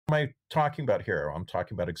Am I talking about here? I'm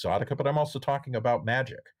talking about Exotica, but I'm also talking about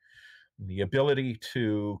magic. The ability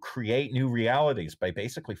to create new realities by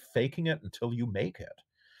basically faking it until you make it.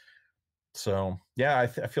 So, yeah, I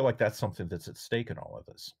feel like that's something that's at stake in all of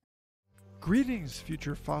this. Greetings,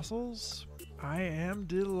 future fossils. I am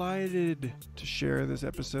delighted to share this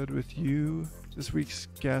episode with you. This week's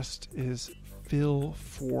guest is Phil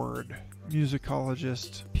Ford,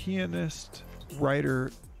 musicologist, pianist,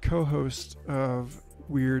 writer, co-host of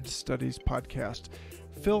Weird Studies podcast.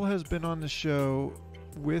 Phil has been on the show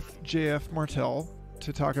with JF Martel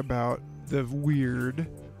to talk about the weird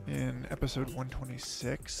in episode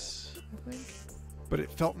 126, I think. But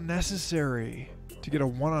it felt necessary to get a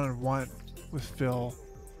one-on-one with Phil,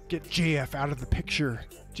 get JF out of the picture.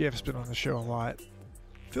 JF's been on the show a lot.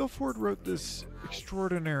 Phil Ford wrote this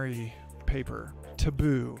extraordinary paper,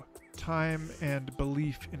 Taboo, Time and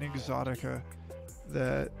Belief in Exotica,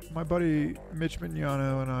 that my buddy Mitch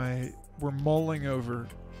Mignano and I were mulling over.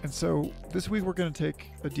 And so this week we're going to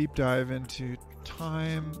take a deep dive into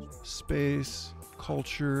time, space,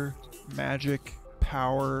 culture, magic,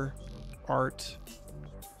 power, art.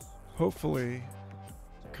 Hopefully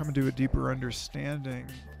come to a deeper understanding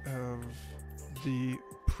of the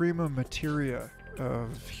prima materia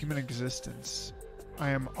of human existence.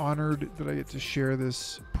 I am honored that I get to share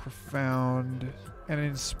this profound and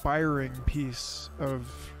inspiring piece of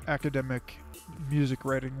academic music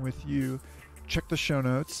writing with you. Check the show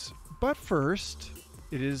notes. But first,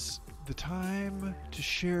 it is the time to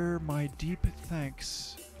share my deep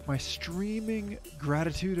thanks, my streaming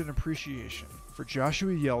gratitude and appreciation for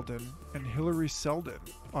Joshua Yeldon and Hillary Selden,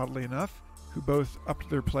 oddly enough, who both upped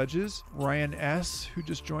their pledges, Ryan S., who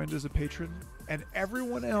just joined as a patron, and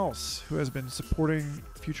everyone else who has been supporting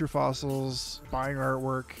Future Fossils, buying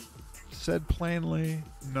artwork. Said plainly,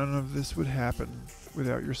 none of this would happen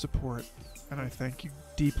without your support, and I thank you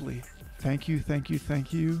deeply. Thank you, thank you,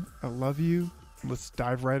 thank you. I love you. Let's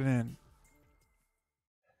dive right in.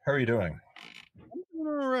 How are you doing? I'm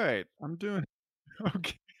doing all right. I'm doing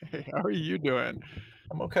okay. How are you doing?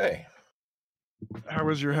 I'm okay. How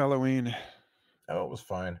was your Halloween? Oh, it was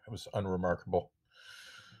fine. It was unremarkable.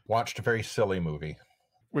 Watched a very silly movie.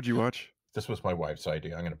 What'd you watch? This was my wife's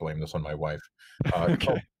idea. I'm going to blame this on my wife. Okay.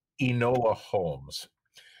 Called Enola Holmes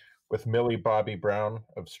with Millie Bobby Brown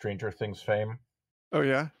of Stranger Things fame. Oh,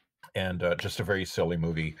 yeah? And just a very silly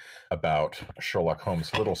movie about Sherlock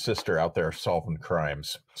Holmes' little sister out there solving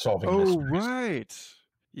crimes, solving mysteries. Oh, right.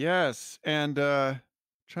 Yes. And trying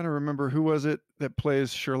to remember who was it that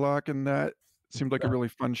plays Sherlock in that. Seemed like a really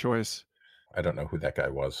fun choice. I don't know who that guy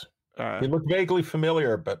was. He looked vaguely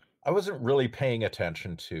familiar, but I wasn't really paying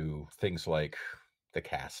attention to things like the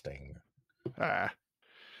casting.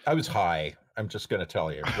 I was high. I'm just going to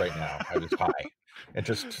tell you right now. I was high. And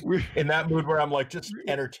just in that mood where I'm like, just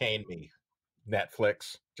entertain me.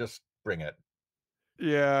 Netflix, just bring it.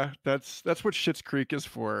 Yeah, that's what Schitt's Creek is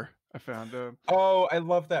for. I found out. Oh, I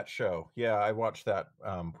love that show. Yeah, I watched that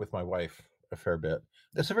with my wife a fair bit.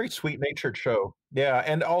 It's a very sweet-natured show. Yeah,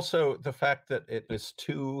 and also the fact that it is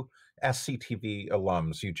two SCTV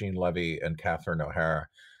alums, Eugene Levy and Catherine O'Hara.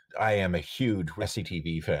 I am a huge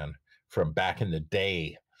SCTV fan from back in the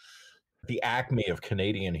day, the acme of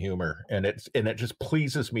Canadian humor, and it just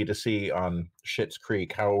pleases me to see on Schitt's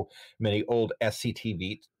Creek how many old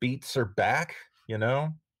SCTV beats are back. You know.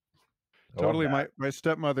 Totally. My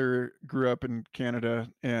stepmother grew up in Canada,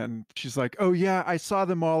 and she's like, oh yeah, I saw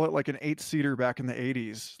them all at like an 8-seater back in the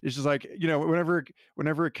 80s. It's just like, you know,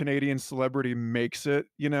 whenever a Canadian celebrity makes it,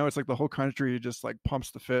 you know, it's like the whole country just like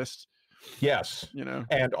pumps the fist. Yes. You know,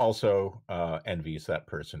 and also envies that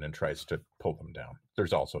person and tries to pull them down.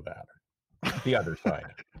 There's also that. The other side.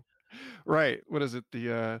 Right. What is it?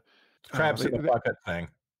 The crabs in the bucket thing.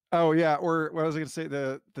 Oh yeah. Or what was I going to say?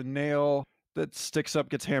 The nail that sticks up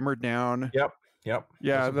gets hammered down. Yep. Yeah,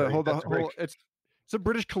 it's a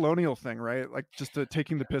British colonial thing, right? Like just the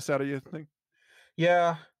taking the piss out of you thing.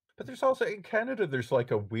 Yeah, but there's also in Canada, there's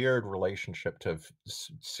like a weird relationship to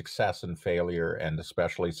success and failure, and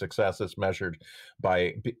especially success is measured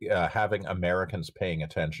by having Americans paying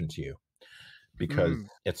attention to you, because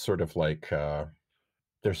it's sort of like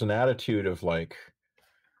there's an attitude of like,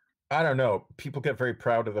 I don't know, people get very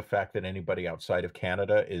proud of the fact that anybody outside of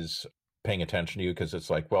Canada is paying attention to you, because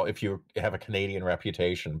it's like, well, if you have a Canadian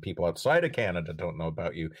reputation, people outside of Canada don't know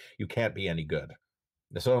about you, you can't be any good.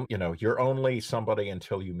 So, you know, you're only somebody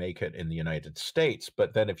until you make it in the United States.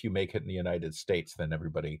 But then if you make it in the United States, then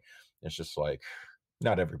everybody is just like,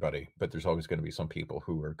 not everybody, but there's always going to be some people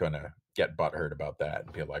who are going to get butthurt about that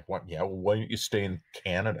and be like, what? Yeah, well, why don't you stay in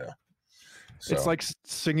Canada? So, it's like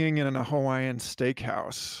singing in a Hawaiian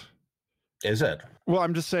steakhouse. Is it? Well,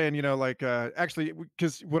 I'm just saying, actually,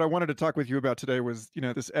 because what I wanted to talk with you about today was,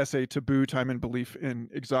 this essay, Taboo, Time and Belief in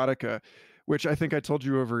Exotica, which I think I told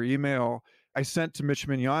you over email. I sent to Mitch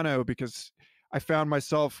Mignano because I found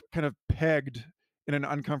myself kind of pegged in an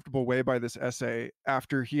uncomfortable way by this essay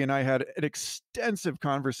after he and I had an extensive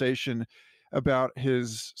conversation about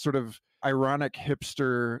his sort of ironic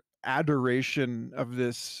hipster adoration of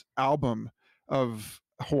this album of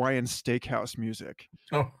Hawaiian steakhouse music.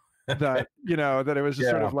 Oh, okay. That it was just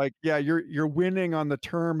sort Yeah. of like, yeah, you're winning on the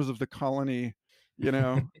terms of the colony,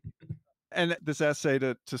 and this essay,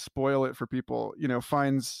 to spoil it for people,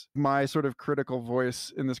 finds my sort of critical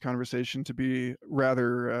voice in this conversation to be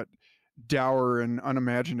rather dour and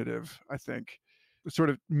unimaginative. I think sort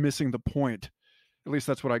of missing the point. At least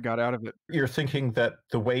that's what I got out of it. You're thinking that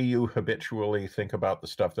the way you habitually think about the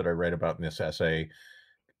stuff that I write about in this essay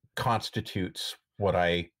constitutes what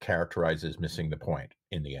I characterize as missing the point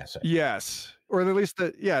in the essay. Yes, or at least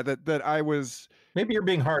that I was. Maybe you're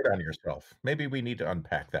being hard on yourself. Maybe we need to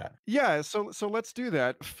unpack that. Yeah, so let's do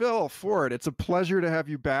that. Phil Ford, it's a pleasure to have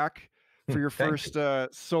you back for your first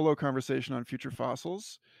solo conversation on Future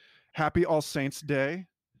Fossils. Happy All Saints Day.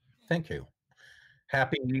 Thank you.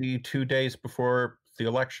 Happy 2 days before the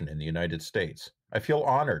election in the United States. I feel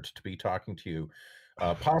honored to be talking to you.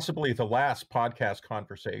 Possibly the last podcast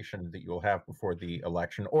conversation that you'll have before the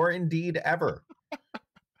election, or indeed ever.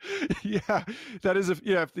 Yeah, that is if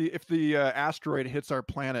the asteroid hits our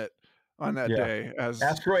planet on that day. As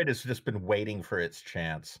asteroid has just been waiting for its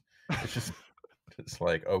chance. It's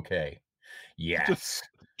like, okay, yes,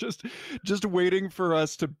 just waiting for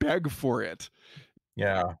us to beg for it.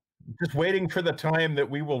 Yeah, just waiting for the time that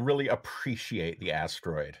we will really appreciate the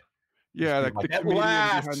asteroid. Yeah, like the comedian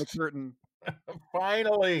behind the curtain.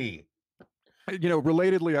 Finally.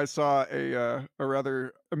 Relatedly, I saw a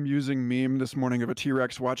rather amusing meme this morning of a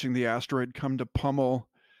T-Rex watching the asteroid come to pummel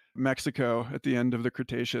Mexico at the end of the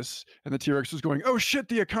Cretaceous, and the T-Rex was going, "Oh shit,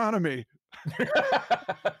 the economy."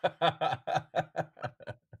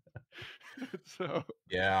 So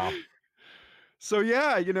yeah. So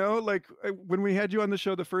yeah, like when we had you on the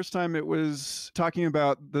show the first time, it was talking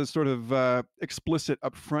about the sort of explicit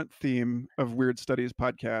upfront theme of Weird Studies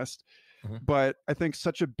podcast. Mm-hmm. But I think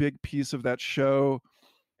such a big piece of that show,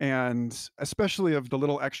 and especially of the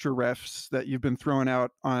little extra refs that you've been throwing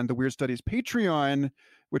out on the Weird Studies Patreon,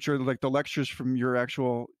 which are like the lectures from your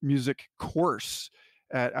actual music course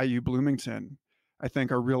at IU Bloomington, I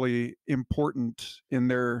think are really important in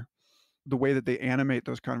the way that they animate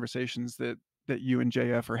those conversations that you and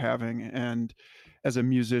JF are having. And as a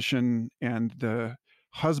musician and the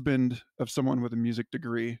husband of someone with a music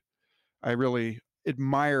degree, I really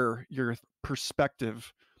admire your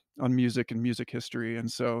perspective on music and music history.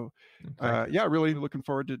 And so, really looking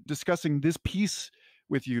forward to discussing this piece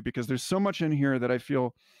with you, because there's so much in here that I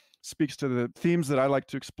feel speaks to the themes that I like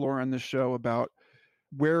to explore on this show about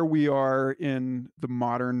where we are in the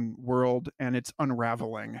modern world and its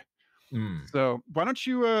unraveling. So why don't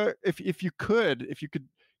you, if you could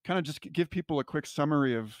kind of just give people a quick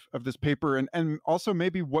summary of this paper, and also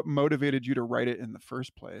maybe what motivated you to write it in the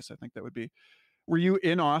first place. I think that would be. Were you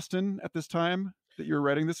in Austin at this time that you were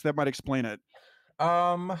writing this? That might explain it.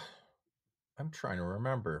 I'm trying to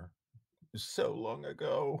remember. So long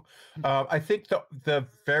ago. I think the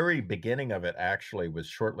very beginning of it actually was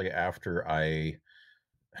shortly after I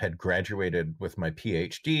had graduated with my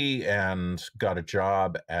PhD and got a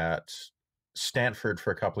job at Stanford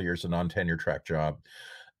for a couple of years, a non-tenure track job.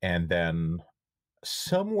 And then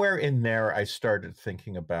somewhere in there, I started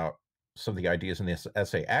thinking about some of the ideas in this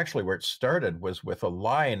essay. Actually, where it started was with a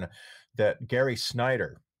line that Gary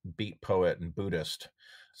Snyder, beat poet and Buddhist,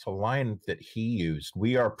 it's a line that he used.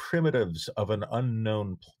 "We are primitives of an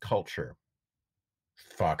unknown culture."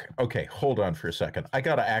 Fuck. Okay, hold on for a second. I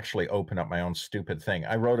got to actually open up my own stupid thing.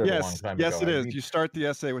 I wrote it a long time ago. Yes, it is. You start the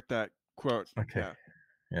essay with that quote. Okay.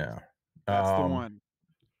 Yeah. That's the one.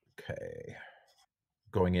 Okay.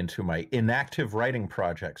 Going into my inactive writing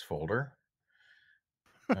projects folder.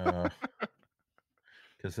 Because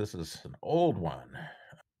this is an old one.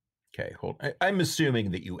 Okay, hold. I'm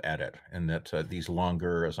assuming that you edit and that these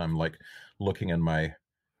longer, as I'm like looking in my.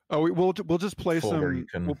 Oh, we'll just play folder,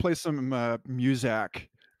 some. We'll play some muzak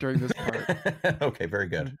during this part. Okay, very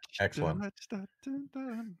good. Excellent.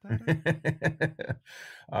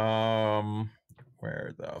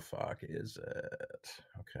 Where the fuck is it?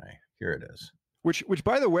 Okay, here it is. Which,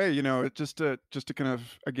 by the way, just to kind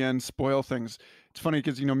of again spoil things. It's funny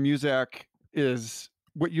because muzak is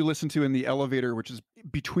what you listen to in the elevator, which is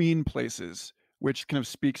between places, which kind of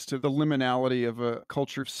speaks to the liminality of a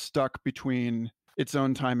culture stuck between its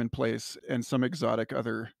own time and place and some exotic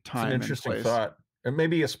other It's an time and interesting place. thought. And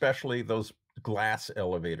maybe especially those glass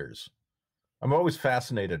elevators. I'm always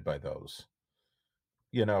fascinated by those,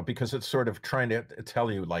 because it's sort of trying to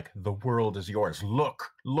tell you, like, the world is yours.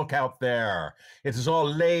 Look out there. It is all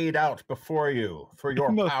laid out before you for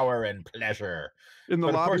your power and pleasure. In the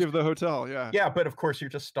But of lobby course, of the hotel, yeah. yeah, but of course, you're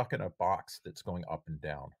just stuck in a box that's going up and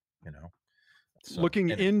down, So,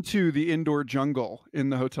 Looking into the indoor jungle in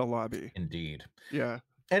the hotel lobby. Indeed. Yeah.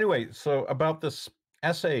 Anyway, so about this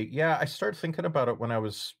essay, yeah, I started thinking about it when I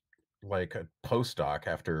was like a postdoc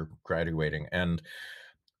after graduating, and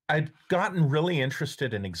I'd gotten really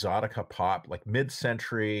interested in exotica pop, like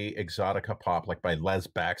mid-century exotica pop, like by Les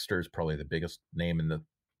Baxter is probably the biggest name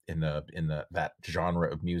in that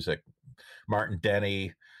genre of music. Martin Denny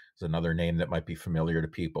is another name that might be familiar to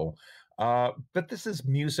people. But this is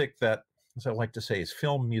music that, as I like to say, is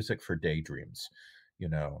film music for daydreams.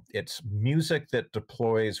 It's music that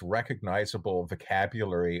deploys recognizable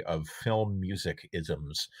vocabulary of film music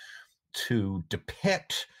isms to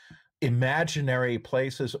depict imaginary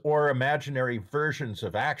places or imaginary versions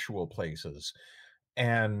of actual places,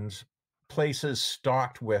 and places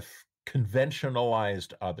stocked with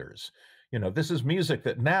conventionalized others. This is music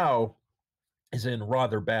that now is in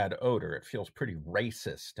rather bad odor. It feels pretty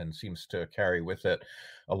racist and seems to carry with it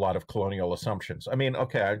a lot of colonial assumptions. I mean,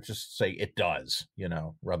 okay, I just say it does,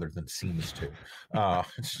 rather than seems to.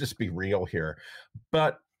 Let's just be real here.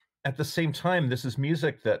 But at the same time, this is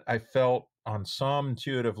music that I felt on some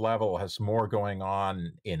intuitive level has more going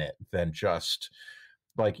on in it than just,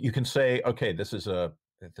 like, you can say, okay, this is a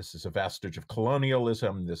vestige of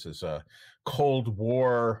colonialism. This is a Cold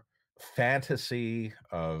War fantasy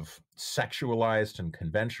of sexualized and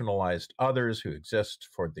conventionalized others who exist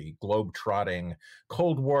for the globe-trotting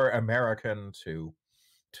Cold War American to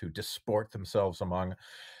disport themselves among,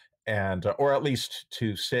 and or at least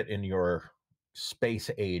to sit in your space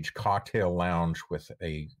age cocktail lounge with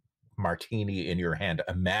a martini in your hand,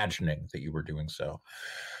 imagining that you were doing so.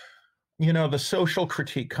 The social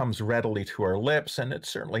critique comes readily to our lips, and it's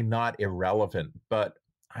certainly not irrelevant, but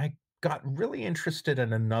I got really interested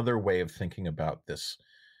in another way of thinking about this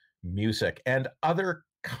music and other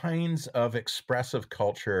kinds of expressive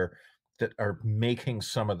culture that are making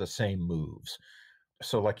some of the same moves.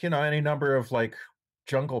 So, like, any number of, like,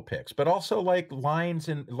 jungle picks, but also like lines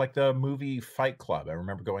in, like, the movie Fight Club. I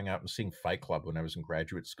remember going out and seeing Fight Club when I was in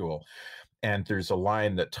graduate school, and there's a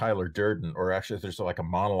line that Tyler Durden, or actually there's like a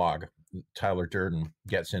monologue Tyler Durden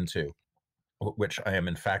gets into, which I am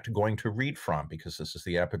in fact going to read from because this is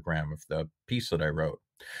the epigram of the piece that I wrote.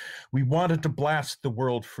 We wanted to blast the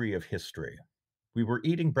world free of history. We were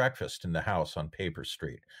eating breakfast in the house on Paper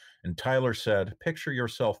Street, and Tyler said, "Picture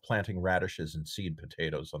yourself planting radishes and seed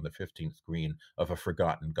potatoes on the 15th green of a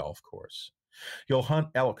forgotten golf course. You'll hunt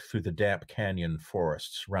elk through the damp canyon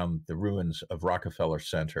forests round the ruins of Rockefeller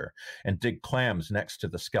Center and dig clams next to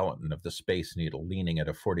the skeleton of the Space Needle leaning at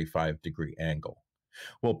a 45-degree angle.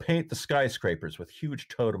 We'll paint the skyscrapers with huge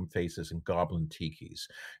totem faces and goblin tikis,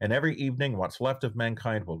 and every evening what's left of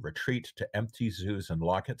mankind will retreat to empty zoos and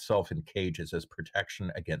lock itself in cages as protection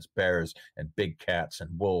against bears and big cats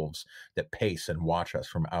and wolves that pace and watch us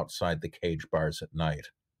from outside the cage bars at night."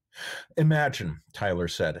 Imagine, Tyler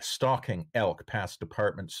said, stalking elk past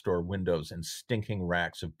department store windows and stinking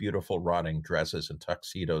racks of beautiful rotting dresses and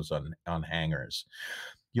tuxedos on hangers.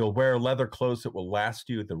 You'll wear leather clothes that will last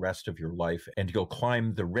you the rest of your life, and you'll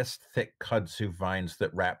climb the wrist-thick kudzu vines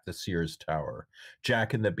that wrap the Sears Tower.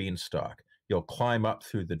 Jack and the Beanstalk. You'll climb up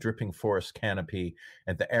through the dripping forest canopy,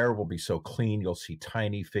 and the air will be so clean you'll see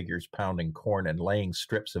tiny figures pounding corn and laying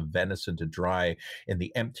strips of venison to dry in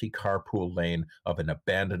the empty carpool lane of an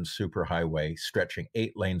abandoned superhighway stretching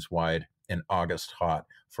 8 lanes wide in August hot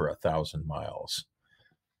for 1,000 miles.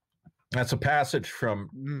 That's a passage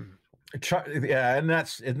from... Yeah, and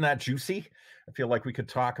isn't that juicy? I feel like we could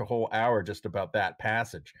talk a whole hour just about that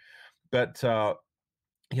passage. But that's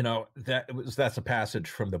a passage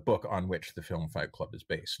from the book on which the film Fight Club is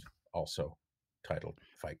based, also titled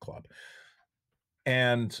Fight Club.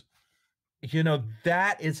 And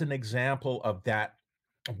that is an example of that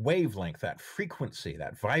wavelength, that frequency,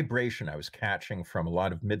 that vibration I was catching from a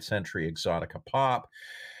lot of mid-century exotica pop.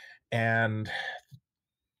 And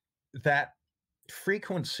that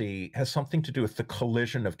frequency has something to do with the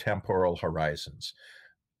collision of temporal horizons,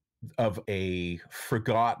 of a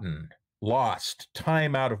forgotten, lost,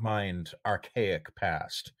 time out of mind, archaic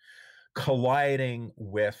past, colliding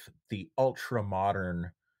with the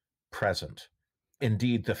ultra-modern present,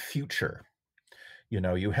 indeed the future.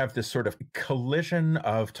 You have this sort of collision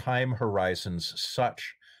of time horizons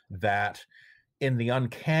such that in the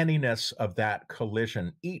uncanniness of that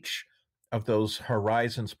collision, each of those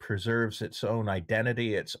horizons preserves its own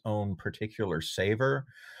identity, its own particular savor.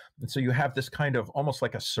 And so you have this kind of almost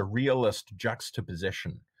like a surrealist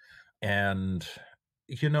juxtaposition. And,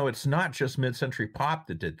 it's not just mid century pop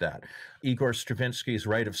that did that. Igor Stravinsky's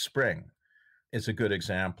Rite of Spring is a good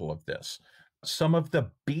example of this. Some of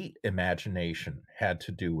the beat imagination had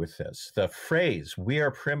to do with this. The phrase, "we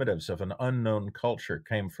are primitives of an unknown culture,"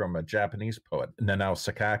 came from a Japanese poet, Nanao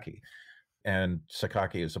Sakaki. And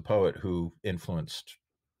Sakaki is a poet who influenced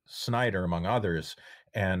Snyder, among others.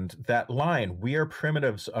 And that line, "we are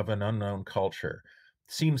primitives of an unknown culture,"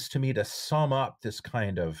 seems to me to sum up this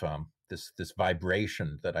kind of this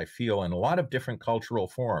vibration that I feel in a lot of different cultural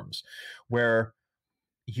forms, where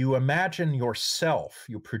you imagine yourself,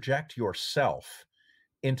 you project yourself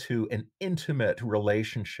into an intimate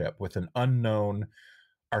relationship with an unknown,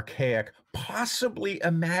 archaic, possibly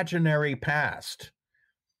imaginary past.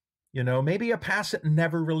 Maybe a past that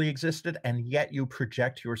never really existed, and yet you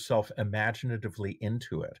project yourself imaginatively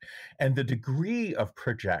into it. And the degree of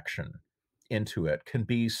projection into it can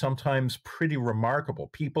be sometimes pretty remarkable.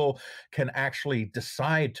 People can actually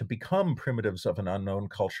decide to become primitives of an unknown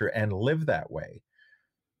culture and live that way.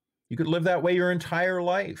 You could live that way your entire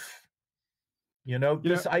life.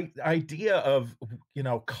 This idea of,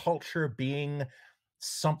 culture being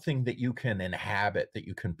something that you can inhabit, that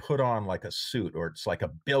you can put on like a suit, or it's like a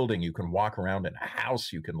building you can walk around in, a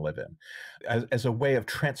house you can live in, as a way of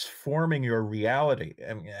transforming your reality.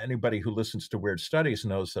 I mean, anybody who listens to Weird Studies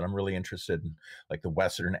knows that I'm really interested in like the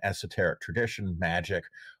Western esoteric tradition, magic,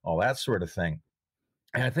 all that sort of thing.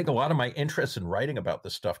 And I think a lot of my interest in writing about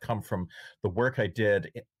this stuff come from the work I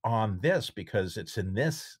did on this, because it's in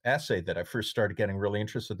this essay that I first started getting really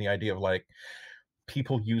interested in the idea of like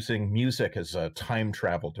people using music as a time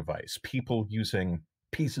travel device, people using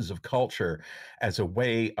pieces of culture as a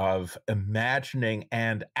way of imagining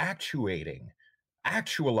and actualizing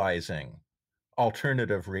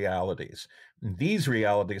alternative realities. And these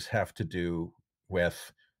realities have to do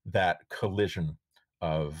with that collision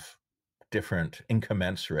of different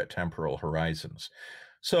incommensurate temporal horizons.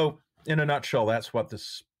 So, in a nutshell, that's what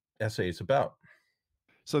this essay is about.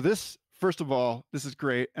 So this, first of all, this is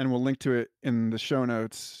great, and we'll link to it in the show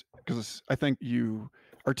notes, because I think you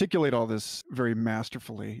articulate all this very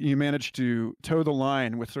masterfully. You managed to toe the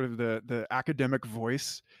line with sort of the academic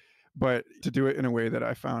voice, but to do it in a way that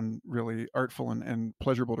I found really artful and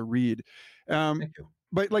pleasurable to read. Thank you.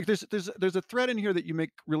 But like there's a thread in here that you make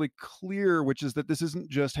really clear, which is that this isn't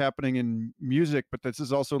just happening in music, but this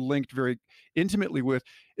is also linked very intimately with,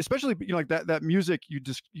 especially like that music you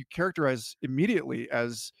characterize immediately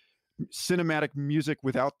as cinematic music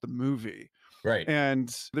without the movie. Right.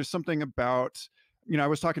 And there's something about, I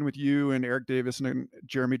was talking with you and Eric Davis and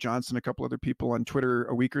Jeremy Johnson, a couple other people on Twitter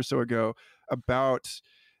a week or so ago, about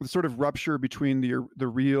the sort of rupture between the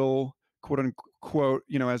real, quote unquote,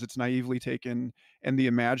 as it's naively taken, and the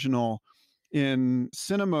imaginal in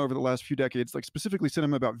cinema over the last few decades, like specifically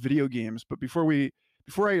cinema about video games. But before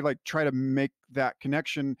I like try to make that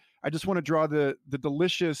connection, I just want to draw the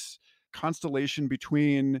delicious constellation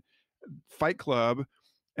between Fight Club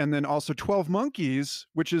and then also 12 Monkeys,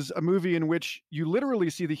 which is a movie in which you literally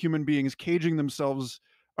see the human beings caging themselves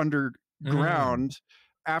underground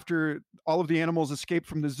after all of the animals escape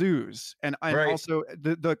from the zoos. And also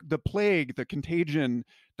the plague, the contagion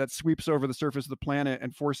that sweeps over the surface of the planet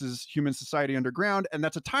and forces human society underground. And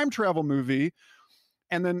that's a time travel movie.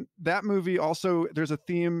 And then that movie also, there's a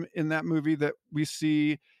theme in that movie that we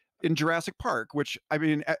see in Jurassic Park, which, I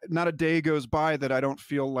mean, not a day goes by that I don't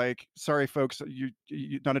feel like, sorry, folks,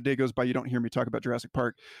 not a day goes by you don't hear me talk about Jurassic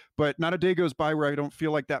Park, but not a day goes by where I don't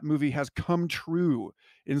feel like that movie has come true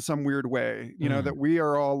in some weird way, that we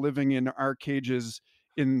are all living in our cages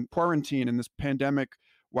in quarantine in this pandemic,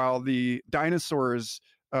 while the dinosaurs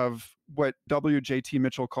of what W.J.T.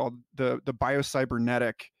 Mitchell called the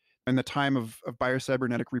biocybernetic and the time of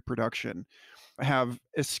biocybernetic reproduction have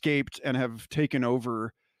escaped and have taken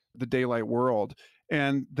over the daylight world,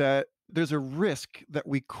 and that there's a risk that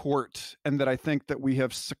we court, and that I think that we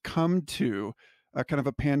have succumbed to a kind of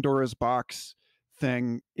a Pandora's box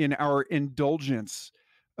thing in our indulgence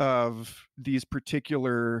of these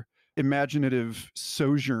particular imaginative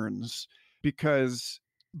sojourns, because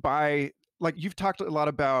like you've talked a lot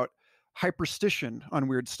about hyperstition on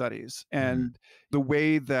Weird Studies, and the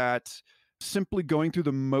way that simply going through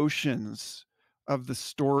the motions of the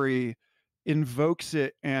story invokes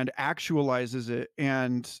it and actualizes it,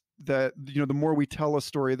 and that the more we tell a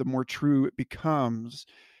story, the more true it becomes,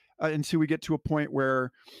 until we get to a point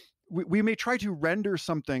where we may try to render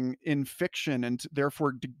something in fiction and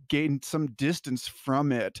therefore to gain some distance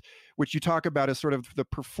from it, which you talk about as sort of the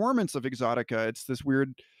performance of Exotica. It's this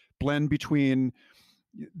weird blend between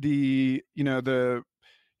the, there's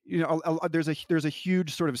a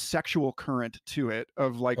huge sort of sexual current to it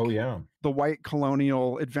of like Oh yeah. the white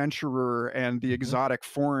colonial adventurer and the exotic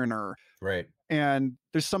foreigner. Right. And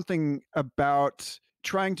there's something about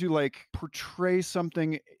trying to like portray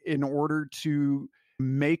something in order to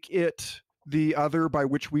make it the other by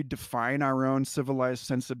which we define our own civilized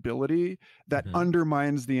sensibility that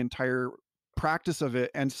undermines the entire practice of it.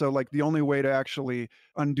 And so like the only way to actually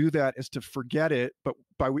undo that is to forget it. But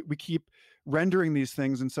we keep rendering these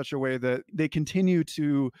things in such a way that they continue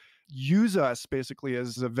to use us basically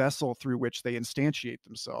as a vessel through which they instantiate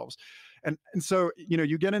themselves. And so,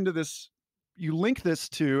 you get into this, you link this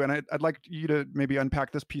to, and I'd like you to maybe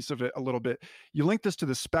unpack this piece of it a little bit. You link this to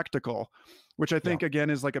the spectacle, which I think,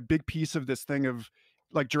 again, is like a big piece of this thing of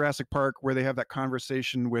like Jurassic Park, where they have that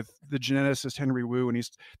conversation with the geneticist Henry Wu. And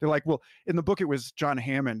they're like, well, in the book, it was John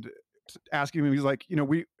Hammond asking him, he's like,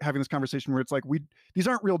 we having this conversation where it's like, these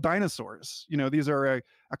aren't real dinosaurs. These are a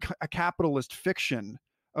capitalist fiction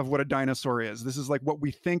of what a dinosaur is. This is like what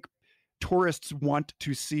we think tourists want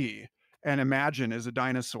to see and imagine as a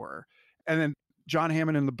dinosaur. And then John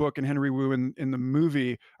Hammond in the book and Henry Wu in the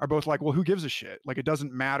movie are both like, well, who gives a shit? Like, it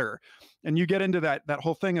doesn't matter. And you get into that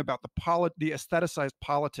whole thing about the aestheticized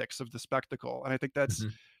politics of the spectacle. And I think that's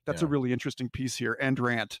a really interesting piece here. And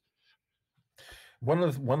rant. One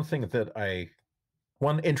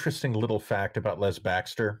interesting little fact about Les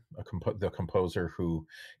Baxter, the composer who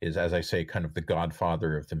is, as I say, kind of the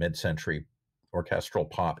godfather of the mid-century orchestral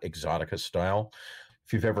pop Exotica style.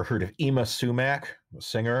 If you've ever heard of Ima Sumac, a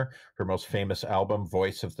singer, her most famous album,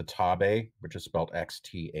 Voice of the Taboo, which is spelled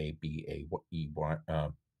Xtabay,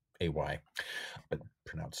 but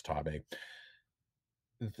pronounced Taboo.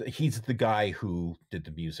 He's the guy who did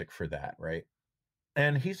the music for that, right?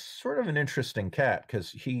 And he's sort of an interesting cat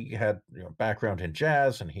because he had background in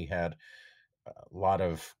jazz, and he had a lot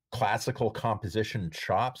of classical composition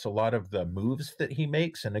chops. A lot of the moves that he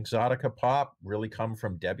makes in Exotica pop really come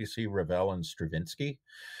from Debussy, Ravel, and Stravinsky.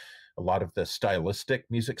 A lot of the stylistic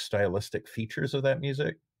features of that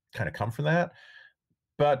music kind of come from that.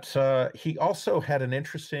 But he also had an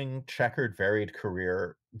interesting, checkered, varied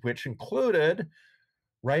career, which included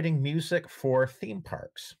writing music for theme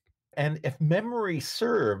parks. And if memory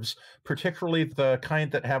serves, particularly the kind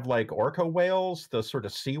that have like orca whales, the sort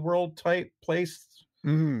of SeaWorld type places,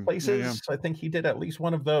 I think he did at least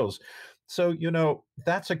one of those. So,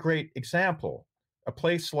 that's a great example. A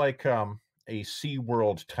place like a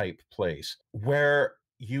SeaWorld type place where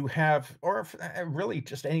you have, or really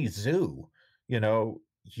just any zoo,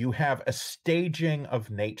 you have a staging of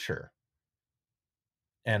nature.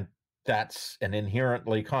 And that's an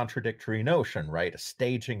inherently contradictory notion, right? A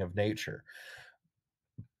staging of nature.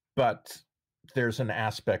 But there's an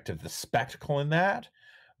aspect of the spectacle in that.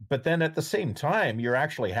 But then at the same time, you're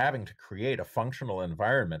actually having to create a functional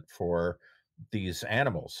environment for these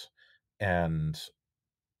animals. And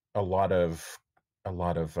a lot of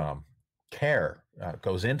care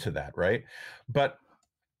goes into that, right? But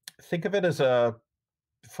think of it as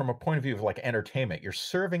from a point of view of like entertainment. You're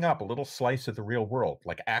serving up a little slice of the real world,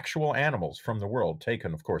 like actual animals from the world,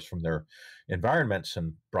 taken, of course, from their environments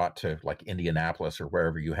and brought to like Indianapolis or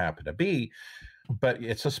wherever you happen to be. But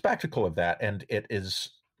it's a spectacle of that, and it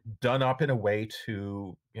is done up in a way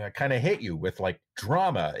to kind of hit you with like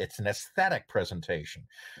drama. It's an aesthetic presentation.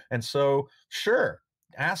 And so, sure,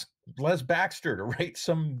 ask Les Baxter to write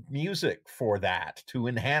some music for that to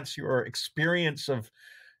enhance your experience of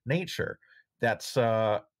nature. That's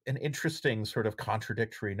an interesting sort of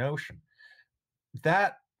contradictory notion.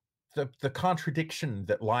 That the contradiction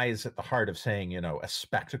that lies at the heart of saying, a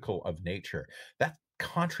spectacle of nature, that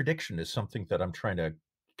contradiction is something that I'm trying to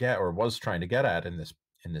get, or was trying to get at in this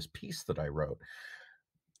piece that I wrote.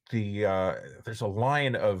 There's a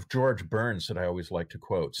line of George Burns that I always like to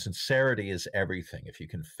quote: "Sincerity is everything. If you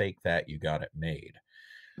can fake that, you got it made."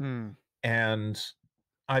 And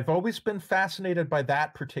I've always been fascinated by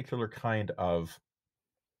that particular kind of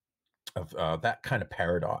that kind of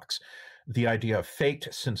paradox, the idea of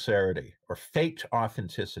faked sincerity or faked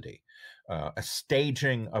authenticity, a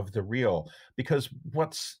staging of the real. Because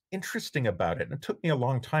what's interesting about it, and it took me a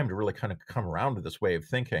long time to really kind of come around to this way of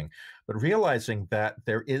thinking, but realizing that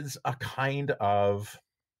there is a kind of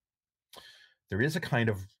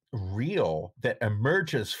real that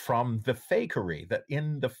emerges from the fakery, that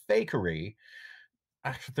in the fakery,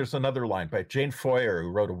 Actually, there's another line by Jane Foyer, who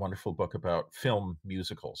wrote a wonderful book about film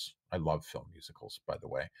musicals. I love film musicals, by the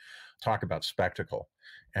way. Talk about spectacle.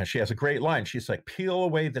 And she has a great line. She's like, peel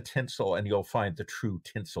away the tinsel and you'll find the true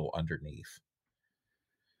tinsel underneath.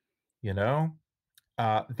 You know?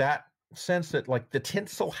 That sense that like the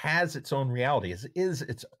tinsel has its own reality, is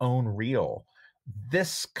its own real.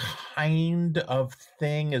 This kind of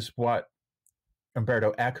thing is what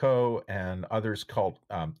Umberto Eco and others called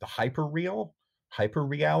the hyperreal,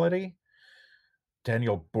 hyperreality.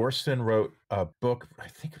 Daniel Boorstin wrote a book, I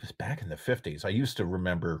think it was back in the 50s. I used to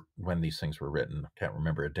remember when these things were written. I can't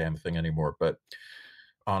remember a damn thing anymore, but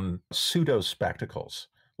on pseudo spectacles,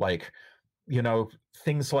 like,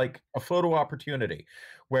 things like a photo opportunity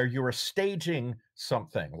where you are staging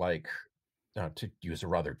something like, to use a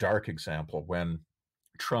rather dark example, when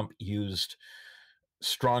Trump used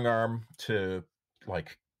strong arm to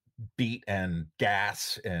like beat and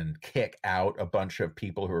gas and kick out a bunch of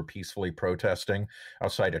people who were peacefully protesting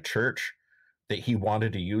outside a church that he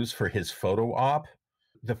wanted to use for his photo op.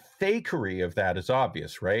 The fakery of that is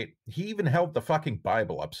obvious, right? He even held the fucking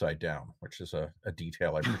Bible upside down, which is a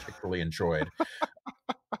detail I particularly enjoyed.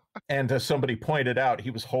 And as somebody pointed out,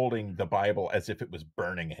 he was holding the Bible as if it was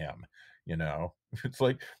burning him. It's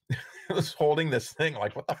like he was holding this thing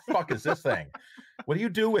like, what the fuck is this thing? What do you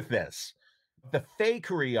do with this? The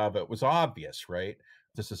fakery of it was obvious, right?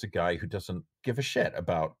 This is a guy who doesn't give a shit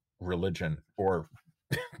about religion or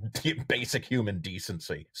basic human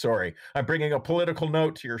decency. Sorry, I'm bringing a political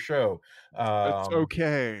note to your show. It's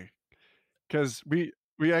okay, because we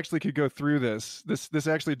actually could go through this. This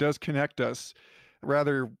actually does connect us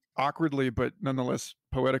rather awkwardly, but nonetheless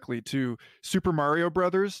poetically, to Super Mario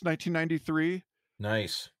Brothers, 1993.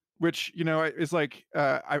 Nice. Which, is like,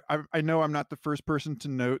 I know I'm not the first person to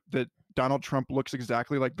note that Donald Trump looks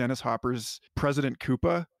exactly like Dennis Hopper's President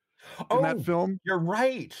Koopa in that film. You're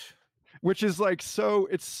right. Which is like and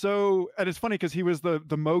it's funny because he was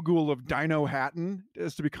the mogul of Dino Hatton,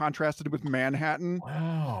 is to be contrasted with Manhattan.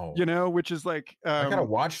 Wow. Which is like, I gotta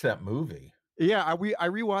watch that movie. Yeah, I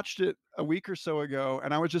rewatched it a week or so ago,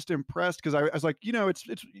 and I was just impressed because I was like, it's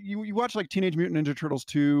you watch like Teenage Mutant Ninja Turtles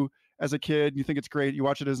 2 as a kid, and you think it's great. You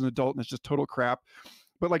watch it as an adult, and it's just total crap.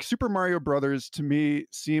 But like Super Mario Brothers, to me,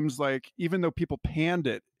 seems like, even though people panned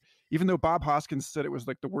it, even though Bob Hoskins said it was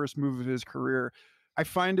like the worst move of his career, I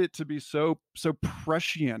find it to be so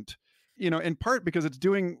prescient, in part because it's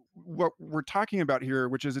doing what we're talking about here,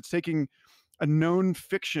 which is it's taking a known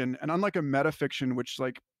fiction, and unlike a metafiction, which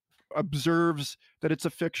like observes that it's a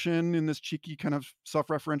fiction in this cheeky kind of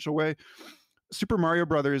self-referential way, Super Mario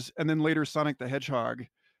Brothers, and then later Sonic the Hedgehog,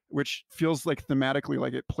 which feels like thematically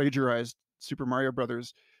like it plagiarized Super Mario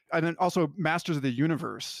Brothers, and then also Masters of the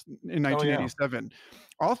Universe in 1987.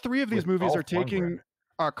 All three of these movies are taking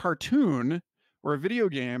a cartoon or a video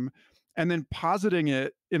game and then positing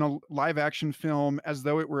it in a live action film as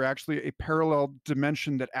though it were actually a parallel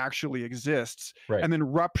dimension that actually exists, right, and then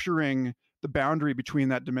rupturing the boundary between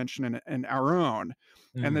that dimension and our own.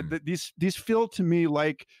 And that these feel to me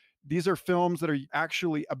like these are films that are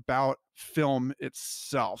actually about film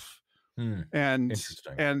itself. And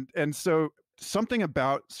so something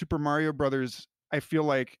about Super Mario Brothers, I feel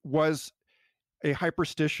like, was a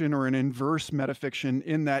hyperstition or an inverse metafiction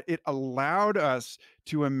in that it allowed us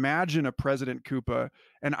to imagine a President Koopa.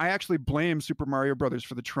 And I actually blame Super Mario Brothers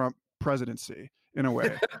for the Trump presidency in a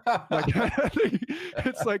way. Like,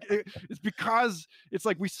 it's because it's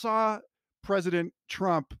like we saw President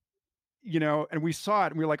Trump, and we saw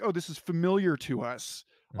it and we were like, oh, this is familiar to us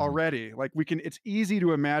already. Like it's easy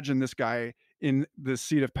to imagine this guy in the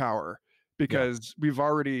seat of power because we've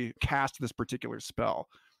already cast this particular spell.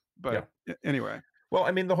 But anyway. Well,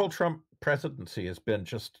 I mean, the whole Trump presidency has been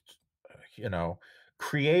just,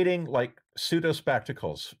 creating like pseudo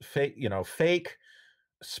spectacles, fake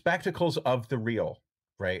spectacles of the real,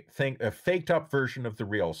 right? Think a faked up version of the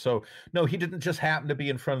real. So no, he didn't just happen to be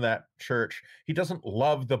in front of that church. He doesn't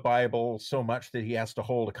love the Bible so much that he has to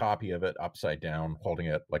hold a copy of it upside down, holding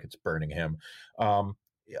it like it's burning him. All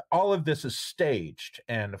of this is staged.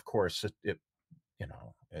 And of course it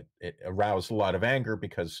aroused a lot of anger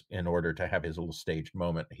because in order to have his little staged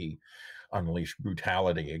moment, he unleashed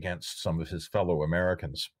brutality against some of his fellow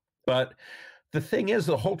Americans. But the thing is,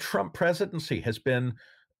 the whole Trump presidency has been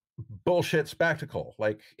bullshit spectacle,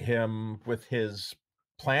 like him with his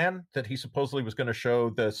plan that he supposedly was going to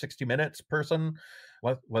show the 60 Minutes person,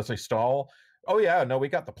 Leslie Stahl, Oh yeah, no, we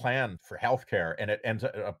got the plan for healthcare, and it ends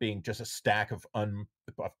up being just a stack of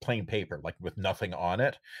plain paper, like with nothing on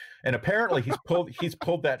it. And apparently, he's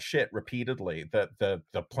pulled that shit repeatedly. The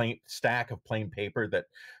plain stack of plain paper that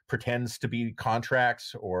pretends to be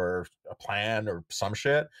contracts or a plan or some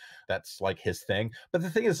shit. That's like his thing. But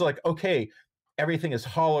the thing is, like, okay, everything is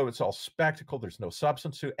hollow. It's all spectacle. There's no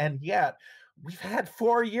substance to it, and yet we've had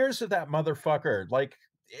 4 years of that motherfucker. Like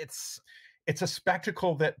it's a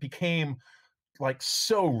spectacle that became like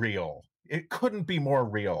so real. It couldn't be more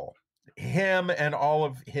real. Him and all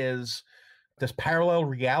of his this parallel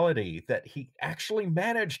reality that he actually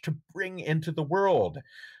managed to bring into the world,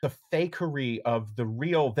 the fakery of the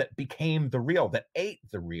real that became the real, that ate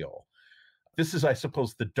the real. This is, I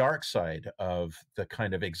suppose, the dark side of the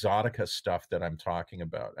kind of exotica stuff that I'm talking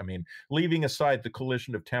about. I mean, leaving aside the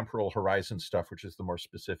collision of temporal horizon stuff, which is the more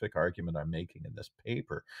specific argument I'm making in this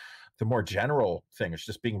paper, the more general thing is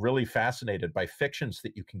just being really fascinated by fictions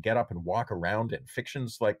that you can get up and walk around in.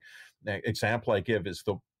 Fictions like the example I give is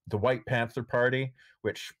the White Panther Party,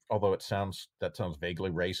 which, although that sounds vaguely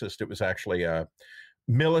racist, it was actually a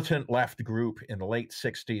militant left group in the late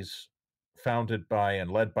 60s, founded by and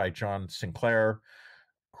led by John Sinclair,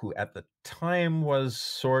 who at the time was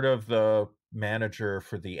sort of the manager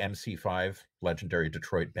for the MC5, legendary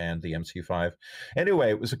Detroit band, the MC5. Anyway,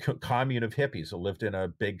 it was a commune of hippies who lived in a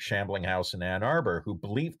big shambling house in Ann Arbor who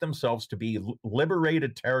believed themselves to be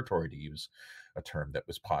liberated territory, to use a term that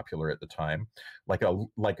was popular at the time,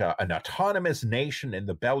 an autonomous nation in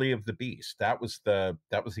the belly of the beast. That was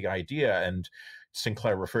the idea, and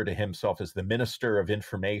Sinclair referred to himself as the Minister of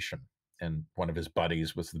Information, and one of his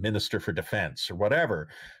buddies was the Minister for Defense or whatever.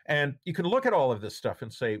 And you can look at all of this stuff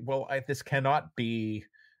and say, well, this cannot be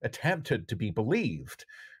attempted to be believed.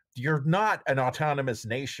 You're not an autonomous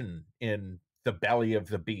nation in the belly of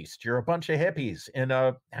the beast. You're a bunch of hippies in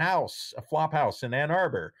a house, a flop house in Ann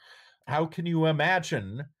Arbor. How can you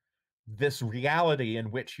imagine this reality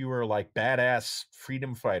in which you are like badass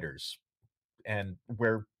freedom fighters, and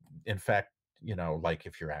where, in fact, like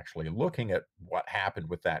if you're actually looking at what happened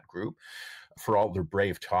with that group, for all their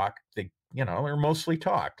brave talk, they're mostly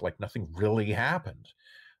talk, like nothing really happened.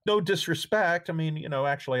 No disrespect. I mean,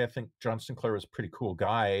 actually, I think John Sinclair was a pretty cool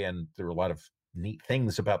guy, and there were a lot of neat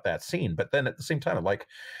things about that scene. But then at the same time, like,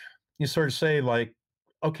 you sort of say, like,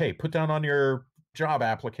 okay, put down on your job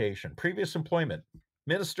application, previous employment,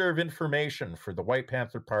 Minister of Information for the White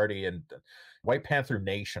Panther Party and White Panther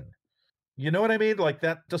Nation. You know what I mean? Like,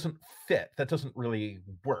 that doesn't fit. That doesn't really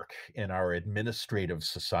work in our administrative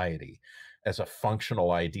society as a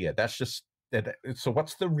functional idea. That's just that. So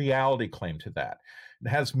what's the reality claim to that? It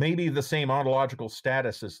has maybe the same ontological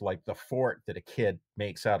status as like the fort that a kid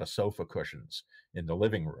makes out of sofa cushions in the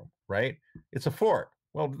living room, right? It's a fort.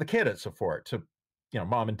 Well, the kid, it's a fort. To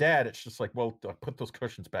mom and dad, it's just like, well, put those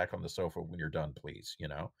cushions back on the sofa when you're done, please.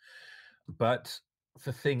 But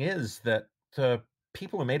the thing is that the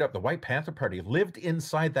people who made up the White Panther Party lived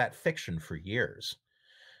inside that fiction for years.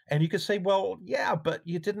 And you could say, well, yeah, but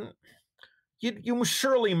you didn't, you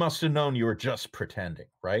surely must have known you were just pretending,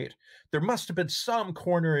 right? There must have been some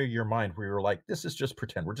corner of your mind where you were like, this is just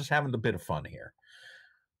pretend. We're just having a bit of fun here.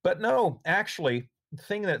 But no, actually, the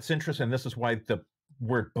thing that's interesting, and this is why the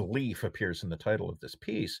word belief appears in the title of this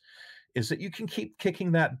piece, is that you can keep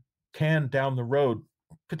kicking that can down the road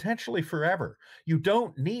potentially forever. You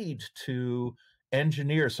don't need to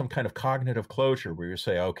engineer some kind of cognitive closure where you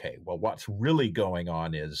say, okay, well, what's really going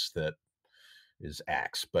on is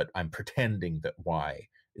X, but I'm pretending that Y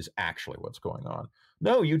is actually what's going on.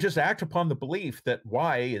 No, you just act upon the belief that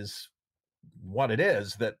Y is what it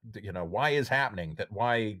is, that Y is happening, that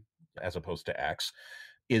Y, as opposed to X,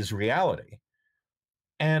 is reality.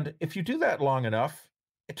 And if you do that long enough,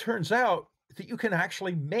 it turns out that you can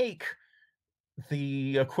actually make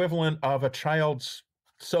the equivalent of a child's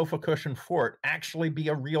sofa cushion fort actually be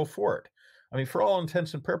a real fort. I mean, for all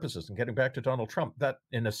intents and purposes, and getting back to Donald Trump, that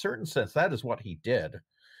in a certain sense, that is what he did.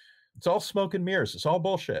 It's all smoke and mirrors. It's all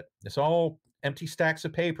bullshit. It's all empty stacks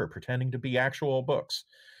of paper pretending to be actual books.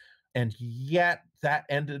 And yet that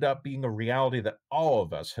ended up being a reality that all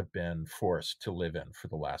of us have been forced to live in for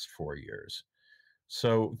the last 4 years.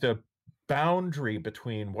 So the boundary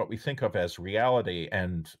between what we think of as reality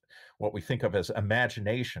and what we think of as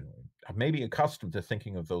imagination, I may be accustomed to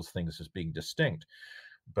thinking of those things as being distinct,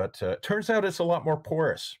 but turns out it's a lot more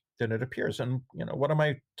porous than it appears. And, what am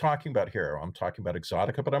I talking about here? I'm talking about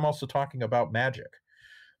exotica, but I'm also talking about magic,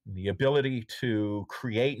 the ability to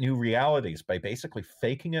create new realities by basically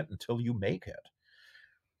faking it until you make it.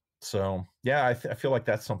 So, yeah, I feel like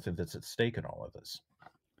that's something that's at stake in all of this.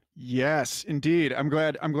 Yes, indeed. I'm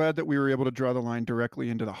glad that we were able to draw the line directly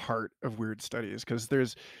into the heart of weird studies, because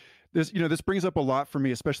this brings up a lot for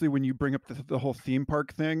me, especially when you bring up the whole theme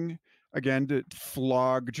park thing again, to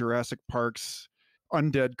flog Jurassic Park's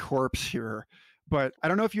undead corpse here. But I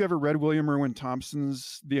don't know if you ever read William Irwin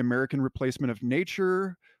Thompson's The American Replacement of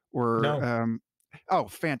Nature, or No. oh,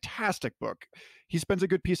 fantastic book. He spends a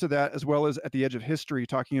good piece of that, as well as At the Edge of History,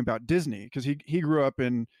 talking about Disney, because he grew up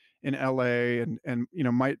in LA, and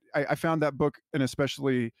I found that book, and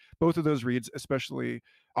especially both of those reads especially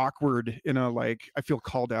awkward in a, like, I feel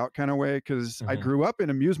called out kind of way, because I Hmm. grew up in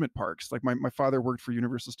amusement parks. Like my father worked for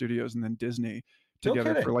Universal Studios and then Disney No together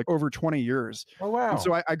for kidding. like over 20 years. Oh, And wow.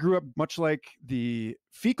 so I grew up much like the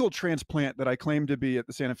fecal transplant that I claimed to be at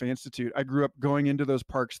the Santa Fe Institute. I grew up going into those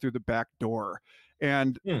parks through the back door.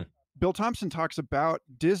 And Hmm. Bill Thompson talks about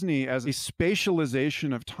Disney as a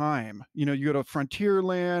spatialization of time. You go to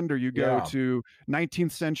Frontierland, or you go Yeah. to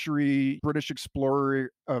 19th century British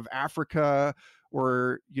explorer of Africa,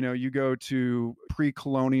 or you go to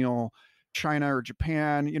pre-colonial China or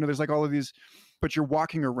Japan. There's like all of these, but you're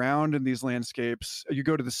walking around in these landscapes. You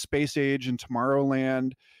go to the space age in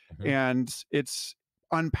Tomorrowland, Hmm. and it's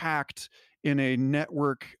unpacked in a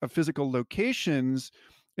network of physical locations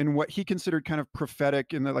in what he considered kind of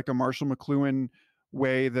prophetic, in the, like, a Marshall McLuhan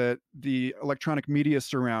way, that the electronic media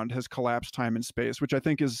surround has collapsed time and space, which I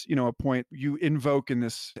think is, a point you invoke in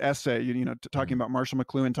this essay, talking Hmm. about Marshall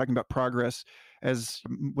McLuhan, talking about progress as,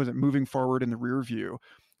 was it moving forward in the rear view,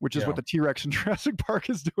 which is what Yeah, the T-Rex in Jurassic Park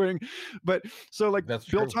is doing. But so, like, that's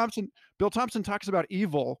Bill true. Thompson, Bill Thompson talks about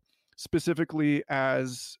evil specifically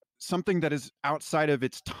as something that is outside of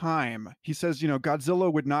its time. He says,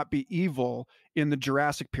 Godzilla would not be evil in the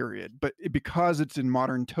Jurassic period, but because it's in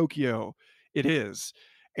modern Tokyo, it is.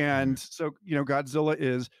 Hmm. And so, Godzilla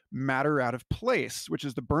is matter out of place, which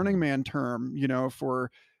is the Burning Hmm. Man term,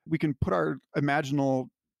 for, we can put our imaginal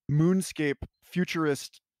moonscape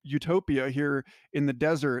futurist utopia here in the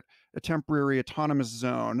desert, a temporary autonomous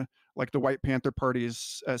zone, like the White Panther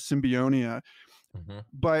Party's Symbionia. Hmm.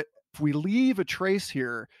 But if we leave a trace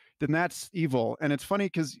here, then that's evil. And it's funny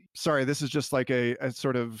because, sorry, this is just like a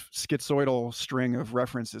sort of schizoidal string of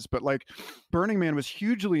references, but like Burning Man was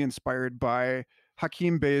hugely inspired by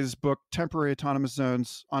Hakeem Bey's book, Temporary Autonomous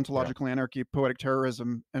Zones, Yeah. Ontological Anarchy, Poetic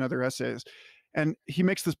Terrorism, and Other Essays. And he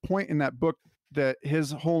makes this point in that book that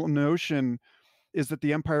his whole notion is that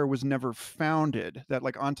the empire was never founded, that,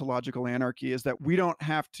 like, ontological anarchy is that we don't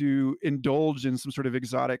have to indulge in some sort of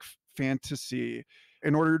exotic fantasy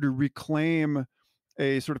in order to reclaim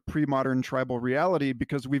a sort of pre-modern tribal reality,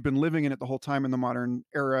 because we've been living in it the whole time in the modern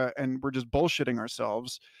era, and we're just bullshitting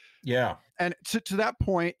ourselves. Yeah. And to that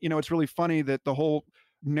point, it's really funny that the whole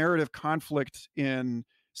narrative conflict in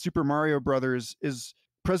Super Mario Brothers is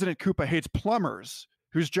President Koopa hates plumbers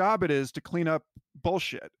whose job it is to clean up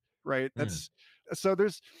bullshit, right? Hmm. That's so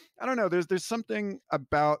there's, I don't know, there's something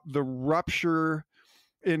about the rupture.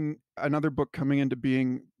 In another book coming into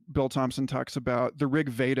being, Bill Thompson talks about the Rig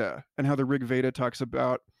Veda, and how the Rig Veda talks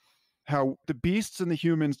about how the beasts and the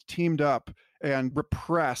humans teamed up and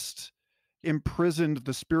repressed, imprisoned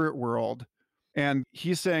the spirit world. And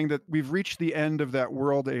he's saying that we've reached the end of that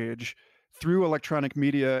world age through electronic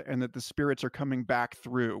media, and that the spirits are coming back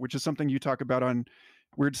through, which is something you talk about on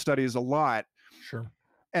Weird Studies a lot. Sure.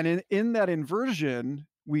 And in that inversion,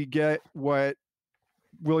 we get what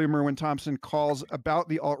William Irwin Thompson calls about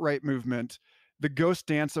the alt-right movement the ghost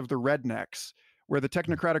dance of the rednecks, where the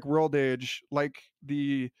technocratic world age, like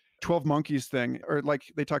the 12 Monkeys thing, or like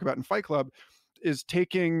they talk about in Fight Club, is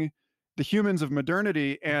taking the humans of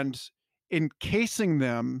modernity and encasing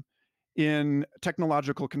them in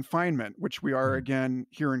technological confinement, which we are Hmm. again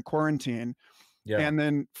here in quarantine, Yeah. and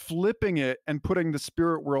then flipping it and putting the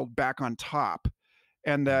spirit world back on top.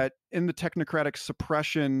 And Hmm. that in the technocratic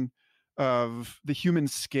suppression of the human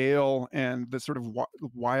scale and the sort of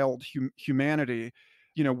wild humanity,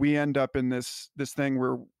 we end up in this thing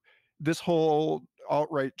where this whole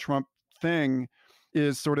alt-right Trump thing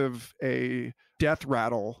is sort of a death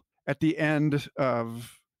rattle at the end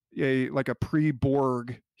of a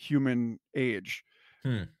pre-Borg human age.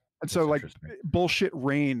 Hmm. And so, That's like, interesting. bullshit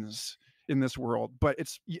reigns in this world. But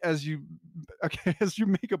it's, as you okay, as you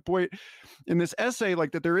make a point in this essay,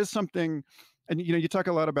 like, that there is something, and you talk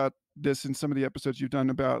a lot about this in some of the episodes you've done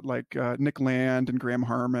about, like, Nick Land and Graham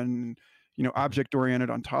Harman, Hmm. object-oriented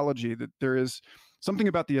ontology, that there is something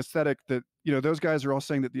about the aesthetic that, those guys are all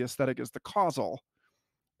saying that the aesthetic is the causal.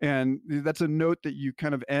 And that's a note that you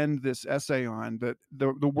kind of end this essay on, that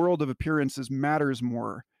the world of appearances matters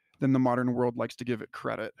more than the modern world likes to give it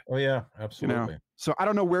credit. Oh, yeah, you know absolutely. So I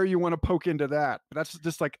don't know where you want to poke into that, but that's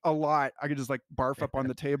just like a lot. I could just like barf up on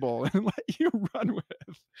the table and let you run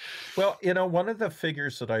with. Well, one of the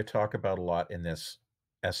figures that I talk about a lot in this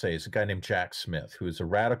essay is a guy named Jack Smith, who is a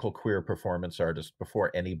radical queer performance artist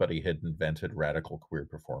before anybody had invented radical queer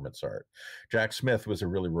performance art. Jack Smith was a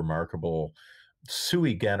really remarkable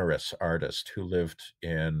sui generis artist who lived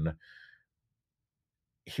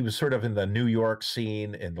he was sort of in the New York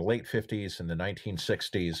scene in the late 50s and the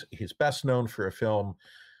 1960s. He's best known for a film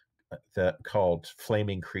called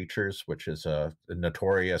Flaming Creatures, which is a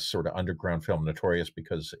notorious sort of underground film, notorious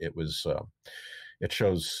because it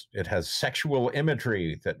has sexual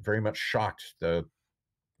imagery that very much shocked I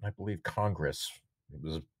believe, Congress. It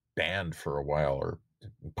was banned for a while or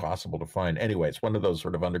impossible to find. Anyway, it's one of those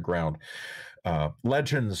sort of underground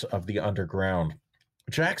legends of the underground.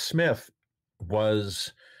 Jack Smith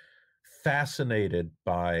was fascinated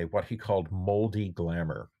by what he called moldy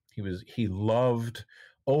glamour. He loved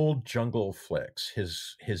old jungle flicks.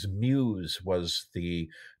 His muse was the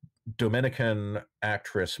Dominican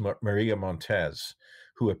actress Maria Montez,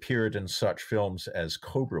 who appeared in such films as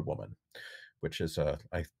Cobra Woman, which is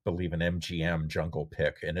I believe, an MGM jungle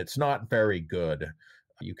pick, and it's not very good.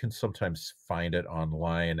 You can sometimes find it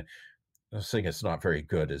online. The thing it's not very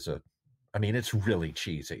good it's really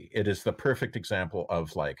cheesy. It is the perfect example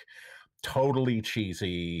of like totally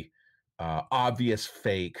cheesy, obvious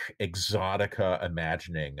fake Exotica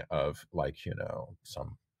imagining of like,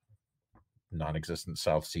 some non-existent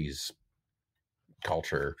South Seas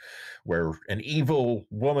culture where an evil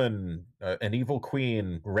woman, an evil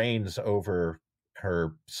queen reigns over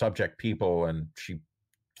her subject people and she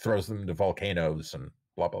throws them into volcanoes and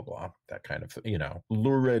blah, blah, blah. That kind of,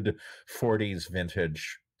 lurid 40s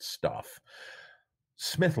vintage stuff.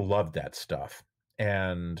 Smith loved that stuff.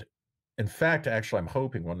 And in fact, actually, I'm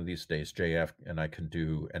hoping one of these days, JF and I can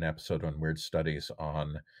do an episode on weird studies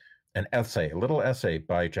on a little essay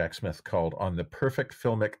by Jack Smith called On the Perfect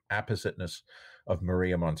Filmic Appositeness of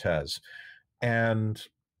Maria Montez. And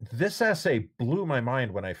this essay blew my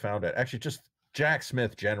mind when I found it. Actually, just Jack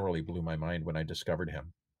Smith generally blew my mind when I discovered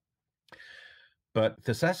him. But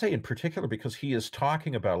this essay in particular, because he is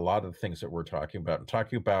talking about a lot of the things that we're talking about and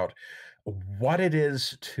talking about what it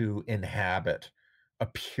is to inhabit a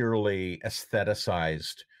purely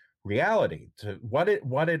aestheticized reality, to what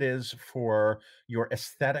it is for your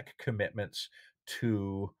aesthetic commitments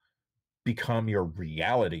to become your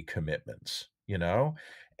reality commitments,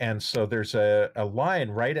 And so there's a line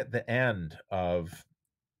right at the end of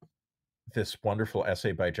this wonderful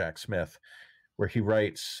essay by Jack Smith where he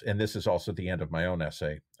writes, and this is also the end of my own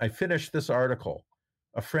essay, I finished this article.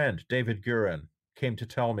 A friend, David Gurin, came to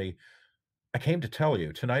tell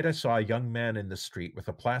you, tonight I saw a young man in the street with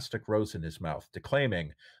a plastic rose in his mouth,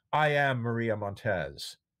 declaiming, I am Maria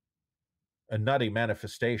Montez. A nutty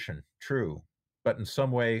manifestation, true, but in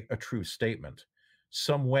some way a true statement.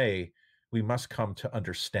 Some way we must come to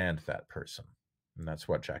understand that person. And that's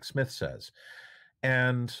what Jack Smith says.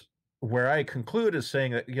 And where I conclude is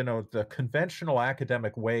saying that, the conventional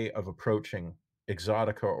academic way of approaching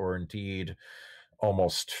Exotica, or indeed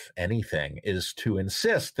almost anything, is to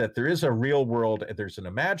insist that there is a real world, there's an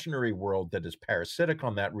imaginary world that is parasitic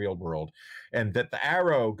on that real world, and that the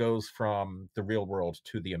arrow goes from the real world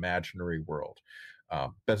to the imaginary world.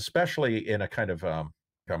 But especially in a kind of a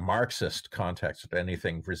Marxist context,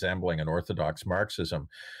 anything resembling an orthodox Marxism,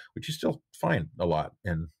 which you still find a lot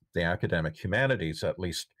in the academic humanities, at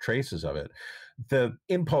least traces of it, the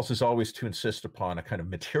impulse is always to insist upon a kind of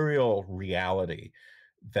material reality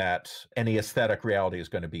that any aesthetic reality is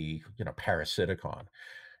going to be, parasitic on.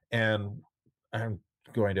 And I'm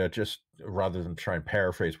going to just, rather than try and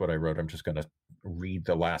paraphrase what I wrote, I'm just going to read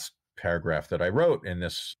the last paragraph that I wrote in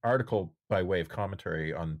this article by way of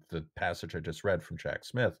commentary on the passage I just read from Jack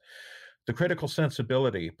Smith. The critical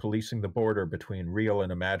sensibility policing the border between real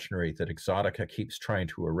and imaginary that Exotica keeps trying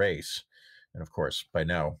to erase, and of course, by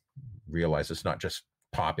now, realize it's not just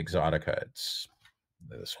pop Exotica, it's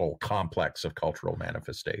this whole complex of cultural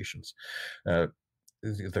manifestations.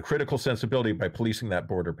 The critical sensibility by policing that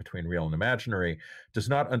border between real and imaginary does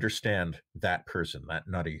not understand that person, that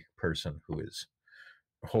nutty person who is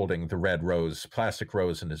holding the red rose, plastic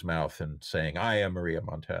rose in his mouth and saying, I am Maria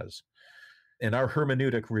Montez. In our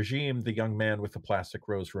hermeneutic regime, the young man with the plastic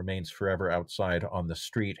rose remains forever outside on the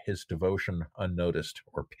street, his devotion unnoticed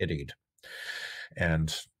or pitied.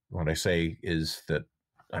 And what I say is that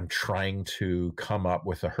I'm trying to come up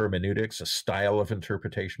with a hermeneutics, a style of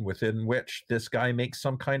interpretation within which this guy makes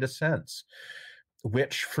some kind of sense,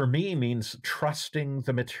 which for me means trusting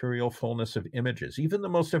the material fullness of images, even the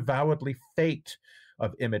most avowedly faked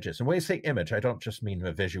of images. And when I say image, I don't just mean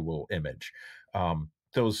a visual image.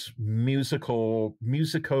 Those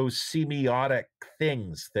musico-semiotic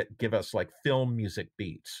things that give us like film music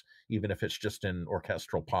beats, even if it's just in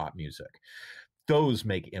orchestral pop music. Those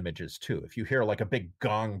make images too. If you hear like a big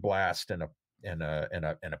gong blast and a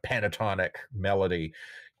pentatonic melody,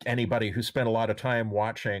 anybody who spent a lot of time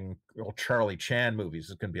watching Charlie Chan movies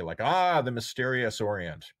is going to be like, the mysterious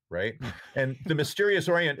Orient, right? And the mysterious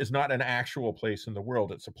Orient is not an actual place in the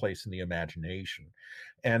world. It's a place in the imagination.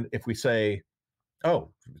 And if we say,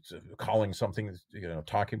 calling something,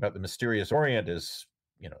 talking about the mysterious Orient is,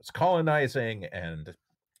 it's colonizing and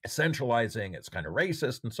essentializing, it's kind of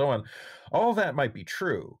racist and so on, all that might be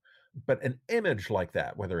true. But an image like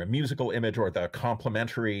that, whether a musical image or the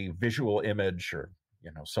complementary visual image, or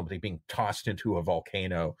somebody being tossed into a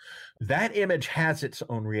volcano, that image has its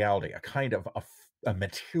own reality, a kind of a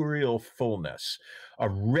material fullness, a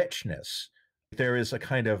richness. There is a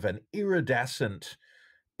kind of an iridescent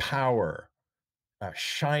power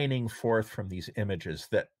shining forth from these images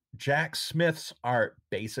that Jack Smith's art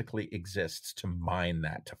basically exists to mine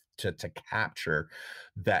that, to capture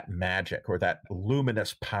that magic or that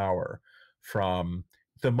luminous power from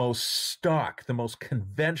the most stock, the most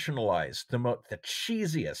conventionalized, the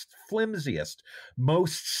cheesiest, flimsiest,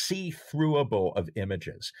 most see-throughable of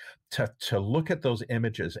images. To look at those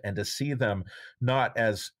images and to see them not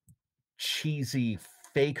as cheesy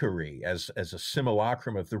fakery, as a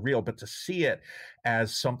simulacrum of the real, but to see it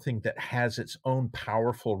as something that has its own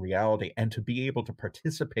powerful reality and to be able to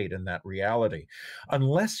participate in that reality.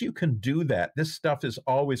 Unless you can do that, this stuff is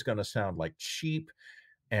always going to sound like cheap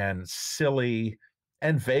and silly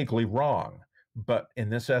and vaguely wrong. But in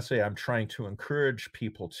this essay, I'm trying to encourage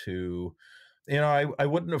people to, I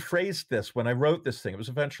wouldn't have phrased this when I wrote this thing. It was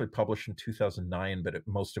eventually published in 2009, but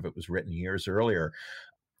most of it was written years earlier.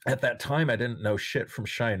 At that time, I didn't know shit from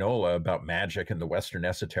Shinola about magic and the Western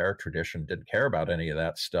esoteric tradition, didn't care about any of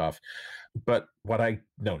that stuff. But what I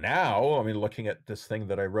know now, I mean, looking at this thing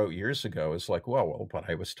that I wrote years ago, is like, well, what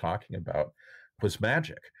I was talking about was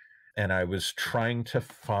magic. And I was trying to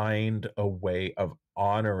find a way of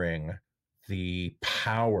honoring the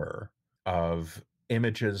power of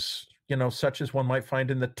images, such as one might find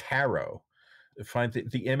in the tarot, find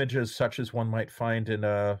the images such as one might find in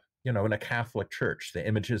in a Catholic church, the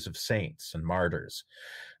images of saints and martyrs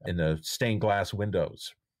in the stained glass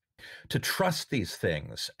windows. To trust these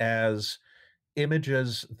things as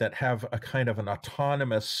images that have a kind of an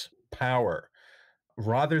autonomous power,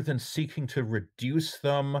 rather than seeking to reduce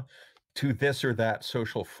them to this or that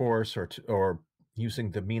social force, or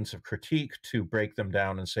using the means of critique to break them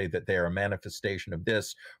down and say that they are a manifestation of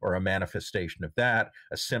this or a manifestation of that,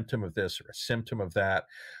 a symptom of this or a symptom of that.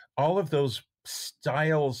 All of those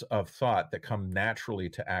styles of thought that come naturally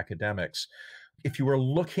to academics, if you were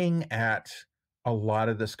looking at a lot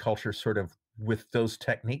of this culture sort of with those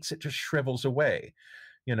techniques, it just shrivels away.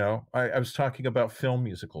 I was talking about film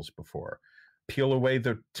musicals before. Peel away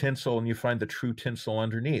the tinsel and you find the true tinsel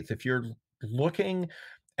underneath. If you're looking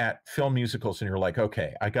at film musicals and you're like,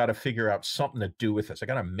 okay, I got to figure out something to do with this, I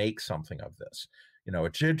got to make something of this, a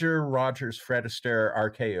Ginger Rogers Fred Astaire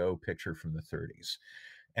RKO picture from the 30s.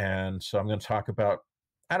 And so I'm going to talk about,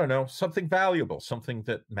 I don't know, something valuable, something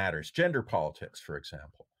that matters. Gender politics, for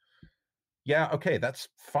example. Yeah, okay, that's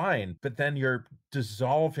fine. But then you're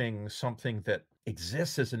dissolving something that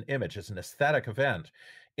exists as an image, as an aesthetic event,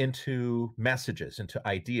 into messages, into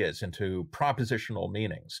ideas, into propositional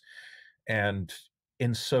meanings. And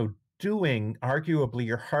in so doing, arguably,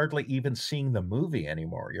 you're hardly even seeing the movie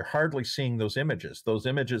anymore. You're hardly seeing those images. Those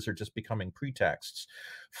images are just becoming pretexts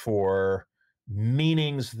for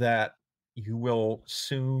meanings that you will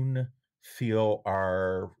soon feel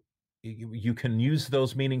are, you can use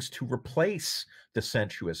those meanings to replace the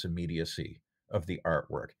sensuous immediacy of the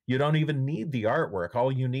artwork. You don't even need the artwork.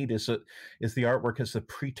 All you need is the artwork as the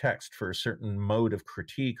pretext for a certain mode of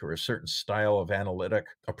critique or a certain style of analytic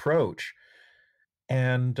approach.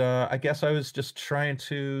 And I guess I was just trying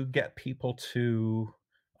to get people to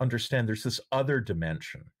understand there's this other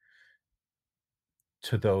dimension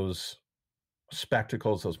to those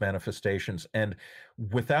spectacles, those manifestations. And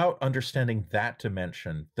without understanding that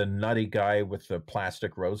dimension, the nutty guy with the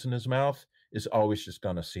plastic rose in his mouth is always just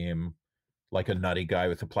going to seem like a nutty guy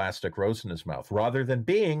with a plastic rose in his mouth, rather than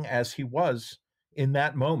being, as he was in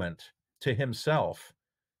that moment to himself,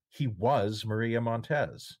 he was Maria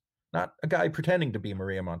Montez. Not a guy pretending to be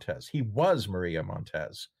Maria Montez. He was Maria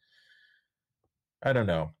Montez. I don't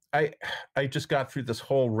know. I just got through this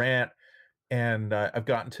whole rant, and I've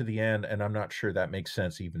gotten to the end, and I'm not sure that makes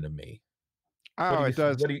sense even to me. Oh, it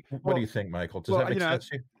does. What do you think, Michael? Does that make sense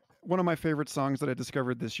to you? One of my favorite songs that I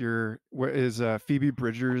discovered this year is Phoebe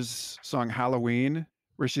Bridgers' song Halloween,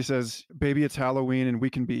 where she says, "Baby, it's Halloween and we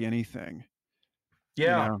can be anything."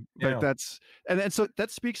 Yeah, But yeah. and so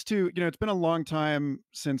that speaks to, it's been a long time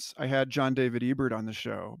since I had John David Ebert on the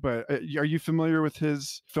show, but are you familiar with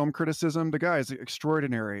his film criticism? The guy is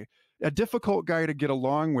extraordinary, a difficult guy to get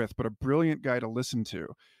along with, but a brilliant guy to listen to.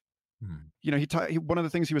 Hmm. One of the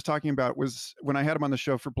things he was talking about was when I had him on the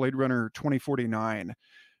show for Blade Runner 2049,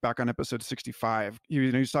 back on episode 65.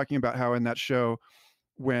 He's talking about how in that show,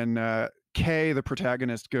 when Kay, the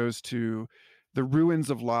protagonist, goes to the ruins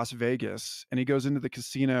of Las Vegas and he goes into the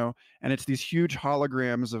casino, and it's these huge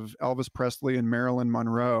holograms of Elvis Presley and Marilyn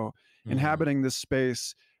Monroe Hmm. inhabiting this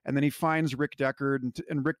space. And then he finds Rick Deckard,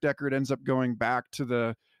 and Rick Deckard ends up going back to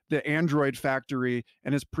the android factory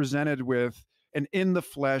and is presented with an in the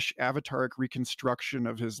flesh avataric reconstruction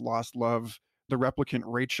of his lost love, the replicant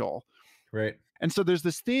Rachel. Right. And so there's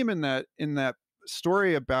this theme in that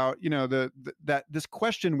story about, that this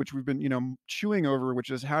question which we've been, chewing over, which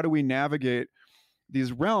is how do we navigate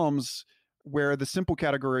these realms where the simple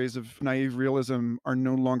categories of naive realism are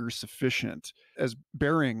no longer sufficient as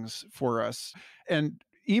bearings for us. And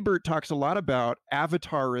Ebert talks a lot about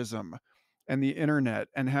avatarism and the internet,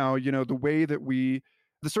 and how, the way that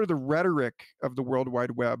the sort of the rhetoric of the World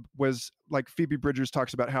Wide Web was like Phoebe Bridgers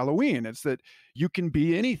talks about Halloween. It's that you can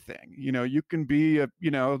be anything. You can be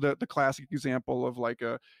the classic example of like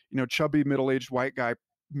a chubby middle-aged white guy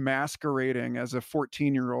masquerading as a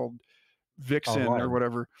 14-year-old vixen or Online.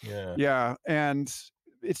 whatever. Yeah. Yeah, and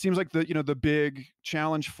it seems like the big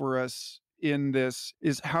challenge for us in this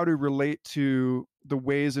is how to relate to the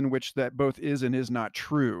ways in which that both is and is not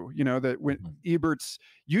true. That when Mhm. Ebert's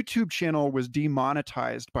YouTube channel was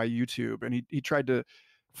demonetized by YouTube, and he tried to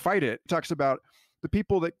fight it. He talks about the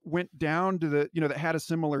people that went down to that had a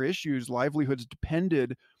similar issues, livelihoods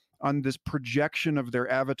depended on this projection of their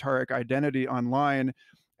avataric identity online.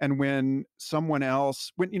 And when someone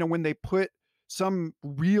else, when they put some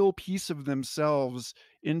real piece of themselves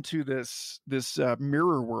into this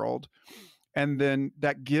mirror world, and then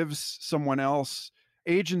that gives someone else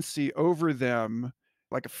agency over them,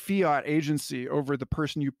 like a fiat agency over the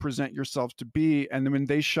person you present yourself to be. And then when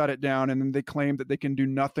they shut it down and then they claim that they can do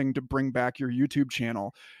nothing to bring back your YouTube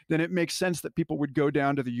channel, then it makes sense that people would go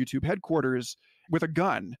down to the YouTube headquarters with a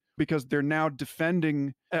gun, because they're now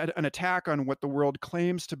defending an attack on what the world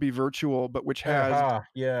claims to be virtual, but which has Aha.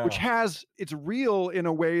 Yeah. it's real in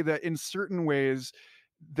a way that in certain ways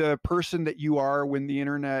the person that you are when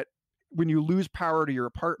you lose power to your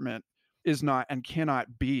apartment is not and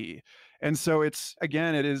cannot be. And so it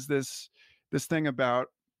is this thing about,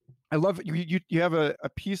 I love it. You have a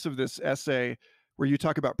piece of this essay where you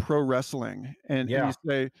talk about pro wrestling, and you Yeah.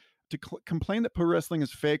 say to complain that pro wrestling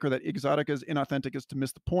is fake or that Exotica is inauthentic is to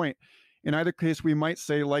miss the point. In either case, we might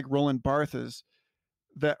say, like Roland Barthes,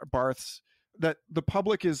 that the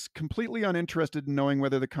public is completely uninterested in knowing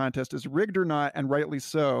whether the contest is rigged or not, and rightly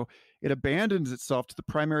so. It abandons itself to the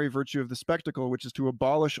primary virtue of the spectacle, which is to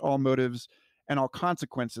abolish all motives and all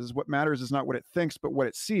consequences. What matters is not what it thinks, but what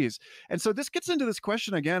it sees. And so this gets into this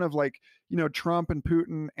question again of like, Trump and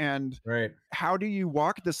Putin, and Right. how do you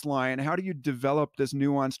walk this line? How do you develop this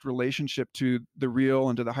nuanced relationship to the real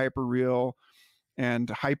and to the hyper real and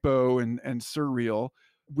hypo and surreal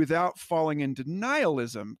without falling into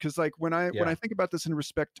nihilism? Because like when I Yeah. think about this in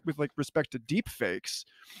respect to deep fakes,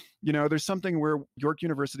 there's something where York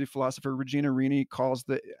University philosopher Regina Rini calls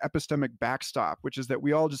the epistemic backstop, which is that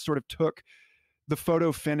we all just sort of took the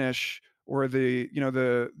photo finish or the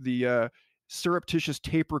surreptitious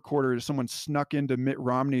tape recorder someone snuck into Mitt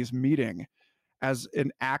Romney's meeting as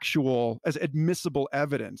admissible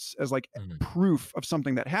evidence, as like Mhm. proof of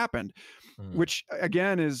something that happened, Mhm. which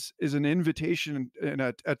again is an invitation in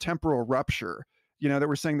a temporal rupture. That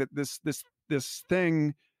we're saying that this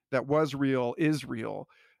thing that was real is real.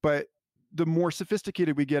 But the more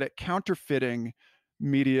sophisticated we get at counterfeiting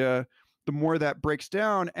media, the more that breaks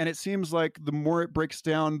down. And it seems like the more it breaks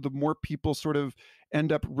down, the more people sort of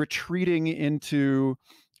end up retreating into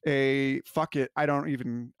a fuck it, I don't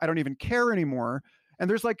even care anymore. And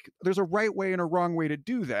there's a right way and a wrong way to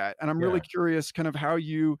do that. And I'm really Yeah. curious kind of how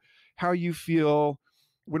you feel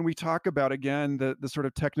when we talk about, again, the sort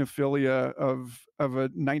of technophilia of a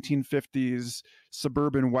 1950s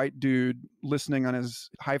suburban white dude listening on his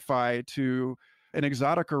hi-fi to an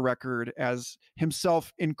Exotica record as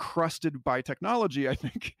himself encrusted by technology. I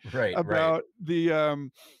think Right. Right. about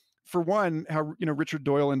for one, how Richard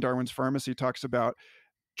Doyle in Darwin's Pharmacy talks about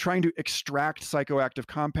trying to extract psychoactive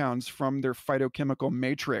compounds from their phytochemical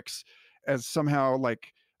matrix as somehow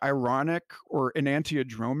like ironic or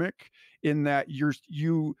enantiodromic, in that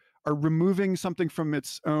you are removing something from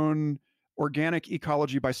its own organic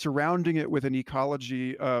ecology by surrounding it with an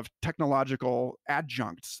ecology of technological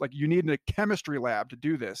adjuncts. Like you need a chemistry lab to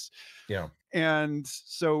do this. Yeah. And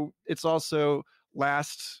so it's also,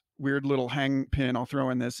 last weird little hang pin I'll throw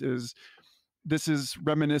in this is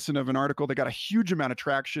reminiscent of an article that got a huge amount of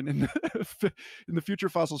traction in the Future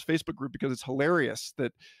Fossils Facebook group because it's hilarious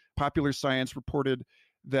that Popular Science reported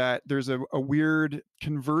that there's a weird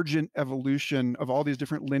convergent evolution of all these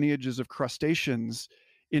different lineages of crustaceans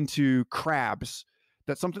into crabs.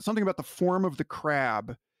 That something about the form of the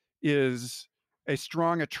crab is a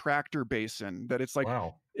strong attractor basin, that it's like,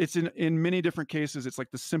 wow. It's in many different cases, it's like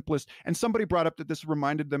the simplest. And somebody brought up that this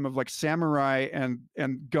reminded them of like samurai and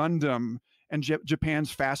Gundam and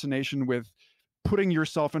Japan's fascination with putting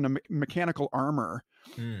yourself in a mechanical armor.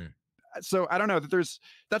 So I don't know that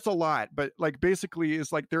that's a lot, but like basically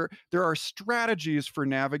is like there are strategies for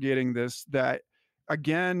navigating this that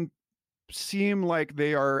again seem like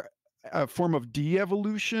they are a form of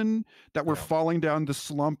de-evolution, that we're falling down the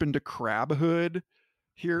slump into crabhood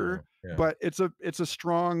here. But it's a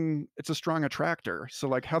strong attractor. So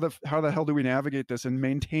like how the hell do we navigate this and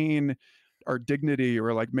maintain our dignity,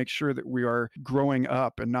 or like make sure that we are growing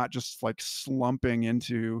up and not just like slumping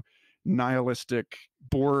into nihilistic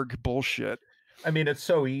Borg bullshit? I mean, it's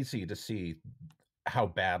so easy to see how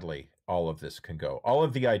badly all of this can go. All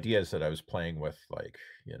of the ideas that I was playing with, like,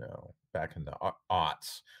 back in the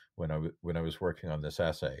aughts when I was working on this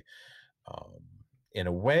essay, in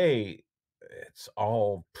a way, it's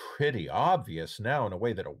all pretty obvious now in a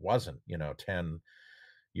way that it wasn't, 10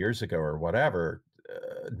 years ago or whatever.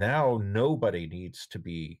 Now nobody needs to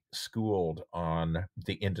be schooled on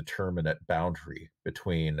the indeterminate boundary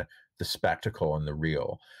between the spectacle and the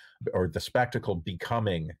real, or the spectacle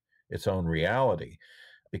becoming its own reality.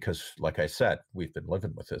 Because, like I said, we've been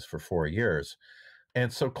living with this for 4 years.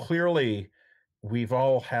 And so clearly, we've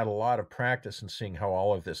all had a lot of practice in seeing how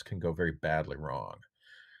all of this can go very badly wrong.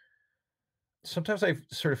 Sometimes I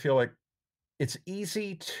sort of feel like it's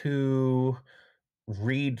easy to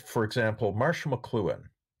read, for example, Marshall McLuhan,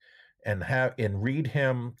 and read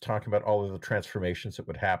him talking about all of the transformations that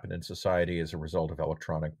would happen in society as a result of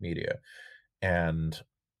electronic media, and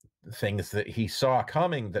things that he saw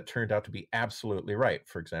coming that turned out to be absolutely right.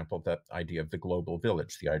 For example, that idea of the global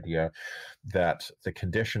village, the idea that the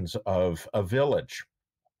conditions of a village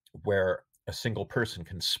where a single person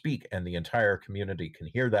can speak and the entire community can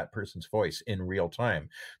hear that person's voice in real time,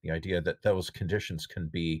 the idea that those conditions can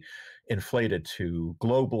be inflated to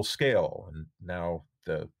global scale, and now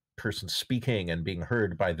the person speaking and being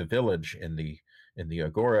heard by the village in the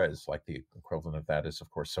agora is like, the equivalent of that is, of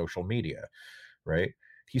course, social media, right?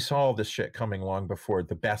 He saw all this shit coming long before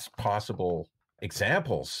the best possible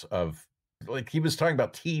examples of, like, he was talking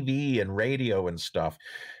about TV and radio and stuff,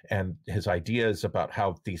 and his ideas about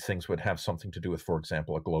how these things would have something to do with, for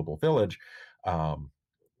example, a global village,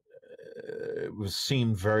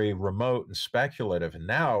 seemed very remote and speculative. And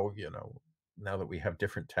now, now that we have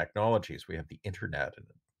different technologies, we have the internet and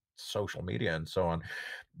social media and so on,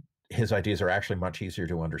 his ideas are actually much easier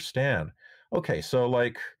to understand. Okay, so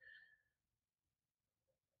like,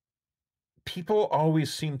 people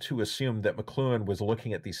always seem to assume that McLuhan was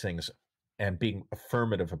looking at these things and being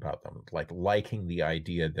affirmative about them, like liking the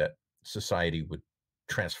idea that society would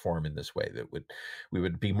transform in this way, that we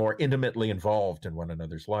would be more intimately involved in one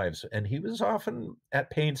another's lives. And he was often at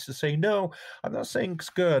pains to say, no, I'm not saying it's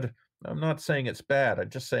good. I'm not saying it's bad. I'm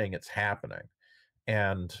just saying it's happening.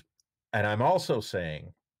 And I'm also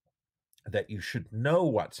saying that you should know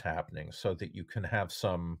what's happening so that you can have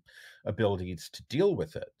some abilities to deal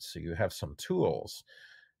with it. So you have some tools.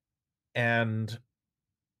 And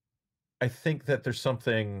I think that there's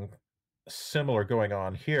something similar going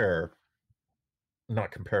on here,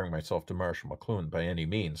 not comparing myself to Marshall McLuhan by any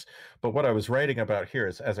means, but what I was writing about here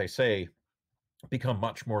is, as I say, become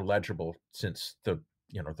much more legible since the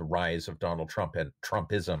rise of Donald Trump and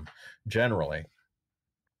Trumpism generally.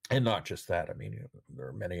 And not just that. I mean, there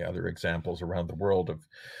are many other examples around the world of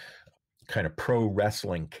kind of pro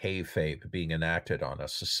wrestling kayfabe being enacted on a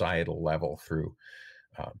societal level through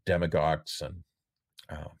demagogues and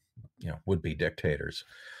would-be dictators.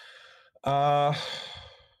 But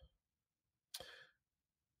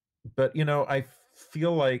I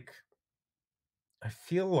feel like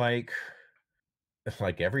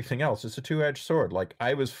everything else, it's a two-edged sword. Like,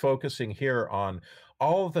 I was focusing here on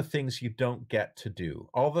all of the things you don't get to do,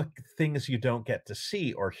 all the things you don't get to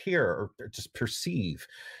see or hear or just perceive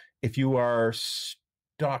if you are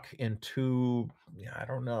stuck in too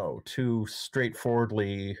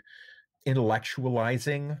straightforwardly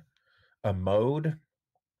intellectualizing a mode.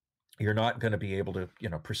 you're not going to be able to,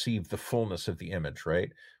 perceive the fullness of the image,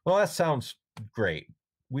 right? Well, that sounds great.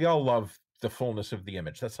 We all love the fullness of the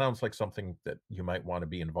image. That sounds like something that you might want to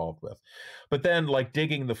be involved with. But then, like,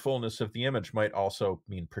 digging the fullness of the image might also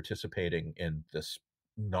mean participating in this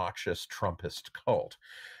noxious Trumpist cult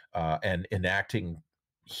and enacting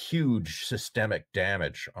huge systemic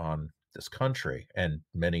damage on this country and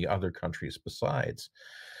many other countries besides.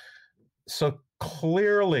 So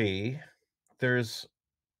clearly, there's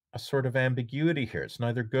a sort of ambiguity here. It's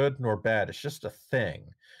neither good nor bad. It's just a thing.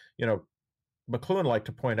 You know, McLuhan liked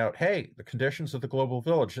to point out, hey, the conditions of the global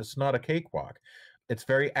village, it's not a cakewalk. It's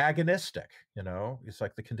very agonistic, It's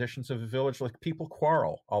like the conditions of a village, like people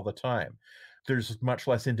quarrel all the time. There's much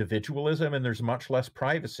less individualism and there's much less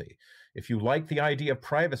privacy. If you like the idea of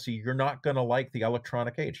privacy, you're not going to like the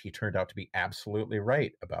electronic age. He turned out to be absolutely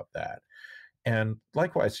right about that. And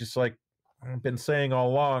likewise, just like I've been saying all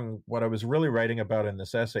along, what I was really writing about in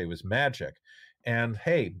this essay was magic. And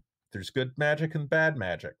hey, there's good magic and bad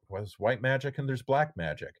magic. There's white magic and there's black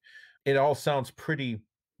magic. It all sounds pretty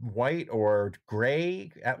white or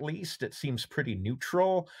gray, at least. It seems pretty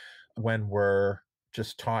neutral when we're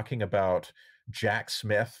just talking about Jack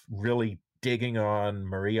Smith really digging on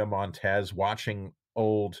Maria Montez, watching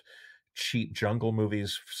old cheap jungle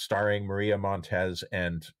movies starring Maria Montez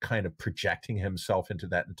and kind of projecting himself into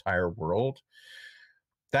that entire world.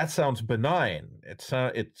 That sounds benign. It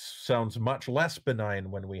sounds much less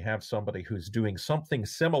benign when we have somebody who's doing something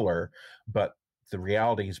similar, but the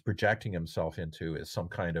reality he's projecting himself into is some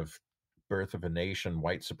kind of birth of a nation,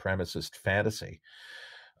 white supremacist fantasy.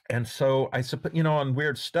 And so I suppose, on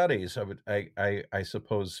weird studies, I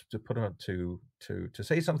suppose to put on to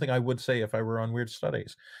say something I would say if I were on weird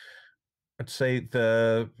studies, I'd say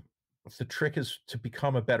the trick is to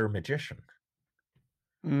become a better magician.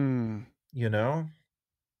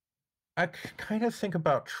 I kind of think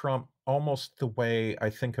about Trump almost the way I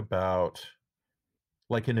think about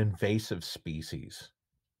like an invasive species,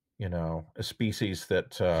 a species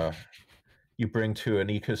that you bring to an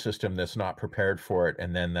ecosystem that's not prepared for it,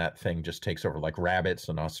 and then that thing just takes over, like rabbits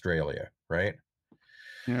in Australia, right?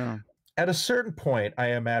 Yeah. At a certain point, I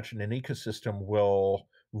imagine an ecosystem will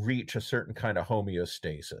reach a certain kind of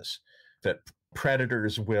homeostasis, that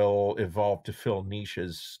predators will evolve to fill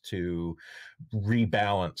niches to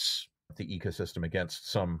rebalance the ecosystem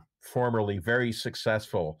against some formerly very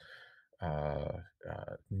successful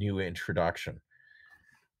new introduction.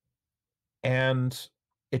 And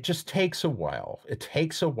it just takes a while. It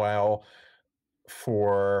takes a while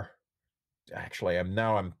for actually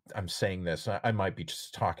I'm saying this. I might be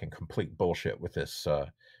just talking complete bullshit with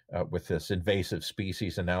this invasive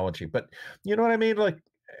species analogy, but you know what I mean? Like,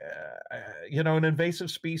 an invasive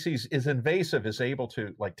species is able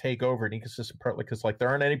to like take over an ecosystem partly because like there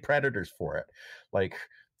aren't any predators for it. Like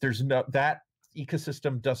there's no, that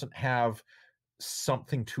ecosystem doesn't have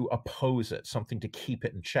something to oppose it, something to keep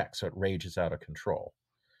it in check, so it rages out of control.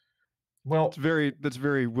 Well, that's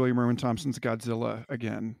very William Irwin Thompson's Godzilla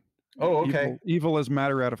again. Oh, okay. Evil is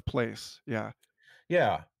matter out of place. Yeah.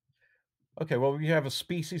 Yeah. Okay, well, we have a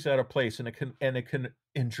species out of place, and it can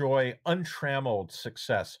enjoy untrammeled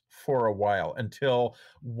success for a while until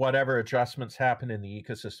whatever adjustments happen in the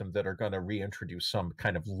ecosystem that are going to reintroduce some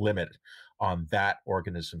kind of limit on that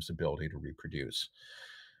organism's ability to reproduce.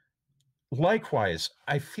 Likewise,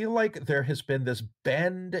 I feel like there has been this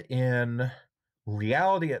bend in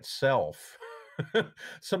reality itself,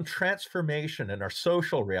 some transformation in our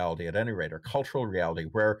social reality, at any rate, our cultural reality,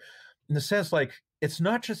 where in the sense, like, it's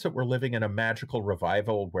not just that we're living in a magical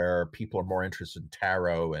revival where people are more interested in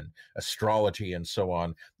tarot and astrology and so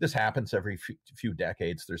on. This happens every few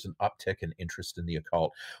decades. There's an uptick in interest in the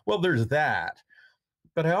occult. Well, there's that.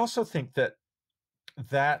 But I also think that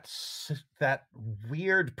that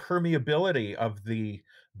weird permeability of the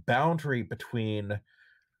boundary between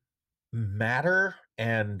matter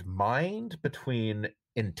and mind, between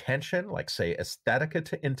intention, like say aesthetica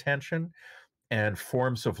to intention, and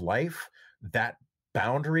forms of life, that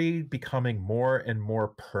boundary becoming more and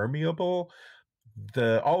more permeable,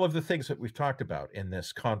 all of the things that we've talked about in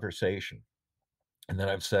this conversation. And then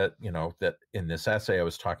I've said, that in this essay I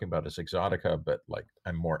was talking about as exotica, but like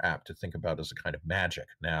I'm more apt to think about as a kind of magic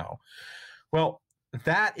now. Well,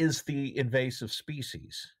 that is the invasive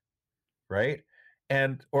species, right?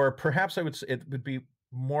 Or perhaps it would be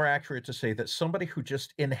more accurate to say that somebody who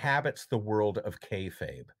just inhabits the world of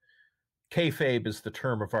kayfabe. Kayfabe is the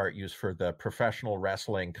term of art used for the professional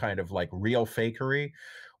wrestling kind of like real fakery,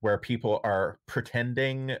 where people are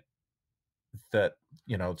pretending that,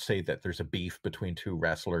 say that there's a beef between two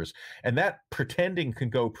wrestlers, and that pretending can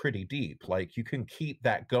go pretty deep. Like, you can keep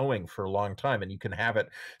that going for a long time, and you can have it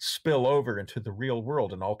spill over into the real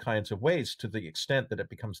world in all kinds of ways, to the extent that it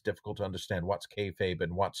becomes difficult to understand what's kayfabe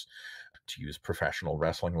and what's, to use professional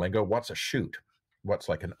wrestling lingo, what's a shoot, what's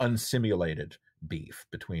like an unsimulated beef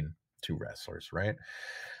between two wrestlers, right?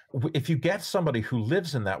 If you get somebody who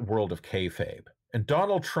lives in that world of kayfabe, and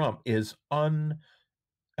Donald Trump is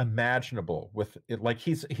unimaginable with it, like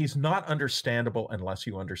he's not understandable unless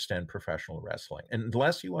you understand professional wrestling, and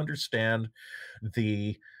unless you understand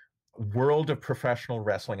the world of professional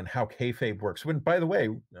wrestling and how kayfabe works. When, by the way,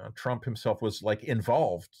 Trump himself was like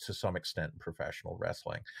involved to some extent in professional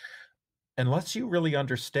wrestling. Unless you really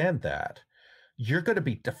understand that, you're going to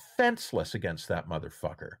be defenseless against that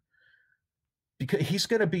motherfucker, because he's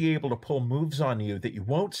going to be able to pull moves on you that you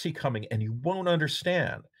won't see coming and you won't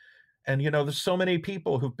understand. And there's so many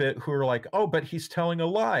people who are like, oh, but he's telling a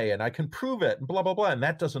lie and I can prove it and blah blah blah. And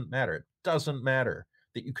that doesn't matter. It doesn't matter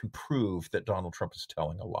that you can prove that Donald Trump is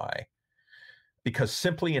telling a lie, because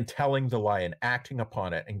simply in telling the lie and acting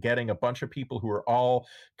upon it and getting a bunch of people who are all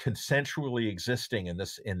consensually existing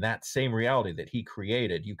in that same reality that he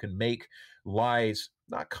created, you can make lies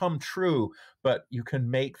not come true, but you can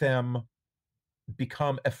make them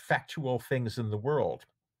become effectual things in the world,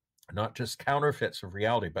 not just counterfeits of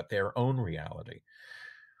reality, but their own reality.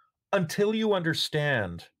 Until you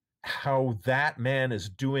understand how that man is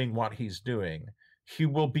doing what he's doing, he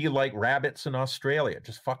will be like rabbits in Australia,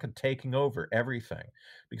 just fucking taking over everything.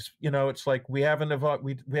 Because it's like we haven't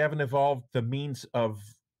evolved the means of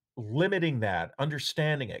limiting that,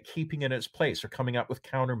 understanding it, keeping it in its place, or coming up with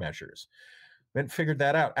countermeasures. We haven't figured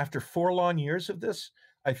that out. After 4 long years of this,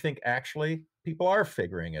 I think actually people are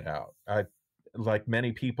figuring it out. Like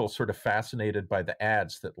many people, sort of fascinated by the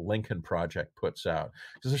ads that Lincoln Project puts out,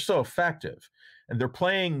 because they're so effective, and they're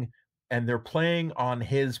playing on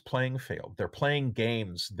his playing field. They're playing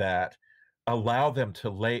games that allow them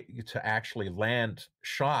to actually land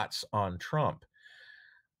shots on Trump.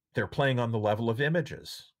 They're playing on the level of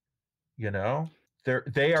images. They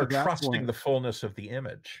are trusting the fullness of the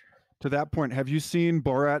image. To that point, have you seen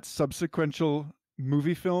Borat's subsequential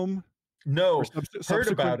movie film? No, heard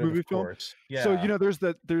about it, of course. Yeah.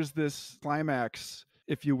 So there's this climax,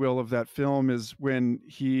 if you will, of that film, is when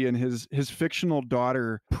he and his fictional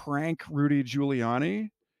daughter prank Rudy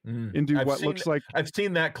Giuliani into looks like. I've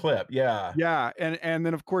seen that clip. Yeah. Yeah, and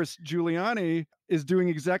then of course Giuliani is doing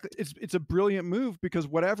exactly. It's a brilliant move, because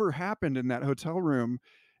whatever happened in that hotel room,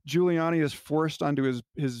 Giuliani is forced onto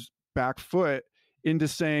his back foot into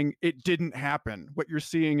saying it didn't happen. What you're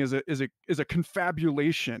seeing is a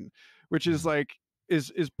confabulation, which is like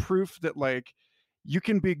is proof that like you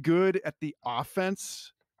can be good at the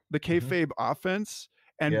offense, the kayfabe offense,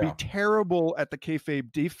 and be terrible at the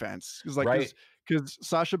kayfabe defense. Because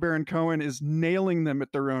Sacha Baron Cohen is nailing them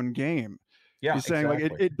at their own game. Yeah, he's saying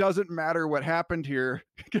like it doesn't matter what happened here,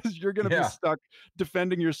 because you're going to be stuck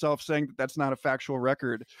defending yourself, saying that that's not a factual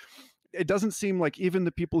record. It doesn't seem like even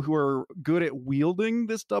the people who are good at wielding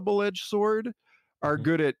this double-edged sword are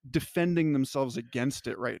good at defending themselves against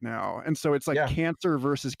it right now. And so it's like cancer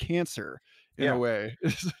versus cancer in a way.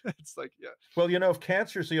 It's like, well, if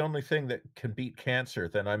cancer is the only thing that can beat cancer,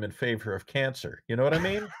 then I'm in favor of cancer. You know what I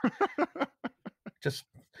mean? Just,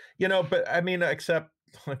 but I mean, except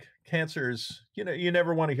like cancer is, you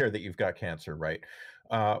never want to hear that you've got cancer, right?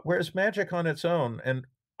 Whereas magic on its own, and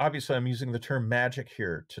obviously I'm using the term magic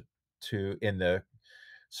here to in the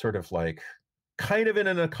sort of like kind of in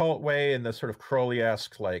an occult way, in the sort of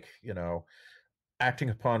Crowley-esque, like, acting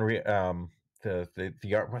upon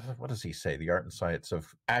the art, what does he say? The art and science of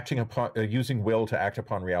acting upon, using will to act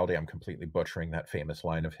upon reality. I'm completely butchering that famous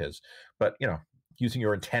line of his, but using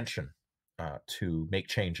your intention to make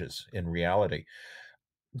changes in reality.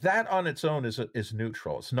 That on its own is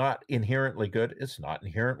neutral. It's not inherently good. It's not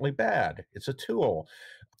inherently bad. It's a tool.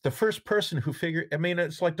 The first person who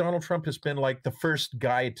it's like Donald Trump has been like the first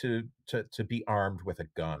guy to be armed with a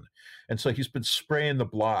gun. And so he's been spraying the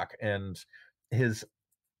block, and his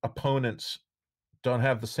opponents don't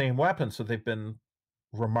have the same weapons. So they've been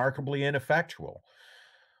remarkably ineffectual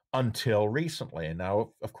until recently. And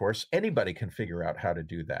now, of course, anybody can figure out how to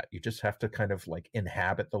do that. You just have to kind of like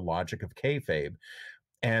inhabit the logic of kayfabe.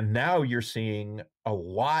 And now you're seeing a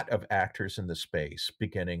lot of actors in the space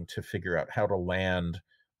beginning to figure out how to land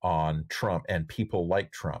on Trump and people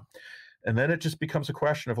like Trump. And then it just becomes a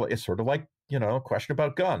question of, like, it's sort of like, a question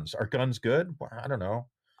about guns. Are guns good? Well, I don't know.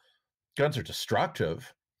 Guns are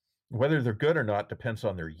destructive. Whether they're good or not depends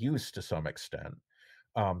on their use to some extent.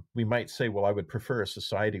 We might say, well, I would prefer a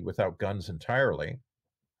society without guns entirely.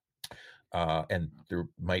 and there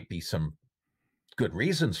might be some good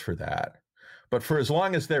reasons for that. But for as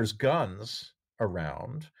long as there's guns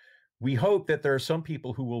around, we hope that there are some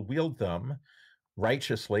people who will wield them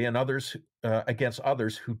righteously and others against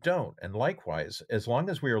others who don't. And likewise, as long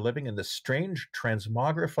as we are living in this strange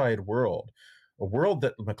transmogrified world, a world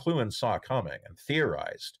that McLuhan saw coming and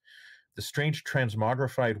theorized, the strange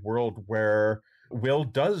transmogrified world where will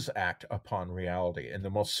does act upon reality in the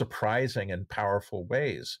most surprising and powerful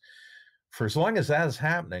ways. For as long as that is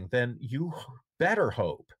happening, then you better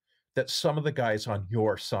hope that some of the guys on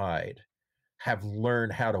your side have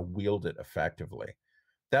learned how to wield it effectively.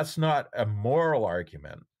 That's not a moral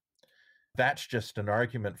argument. That's just an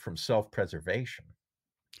argument from self-preservation.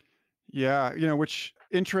 Yeah, which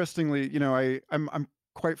interestingly, I'm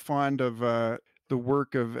quite fond of the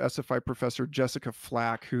work of SFI professor Jessica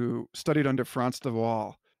Flack, who studied under Franz de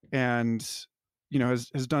Waal and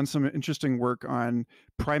has done some interesting work on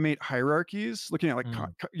primate hierarchies, looking at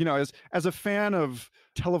as a fan of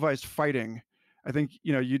televised fighting, I think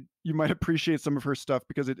you might appreciate some of her stuff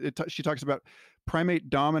because she talks about primate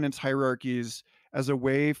dominance hierarchies as a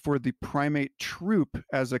way for the primate troop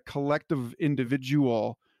as a collective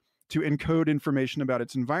individual to encode information about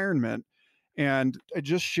its environment. And I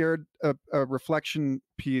just shared a reflection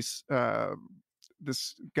piece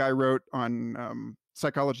this guy wrote on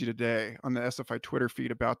Psychology Today on the SFI Twitter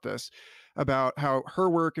feed about this, about how her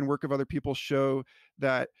work and work of other people show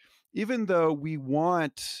that even though we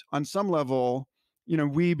want, on some level,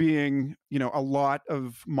 we being, a lot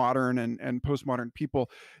of modern and postmodern people,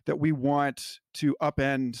 that we want to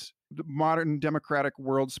upend the modern democratic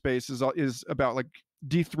world space is about like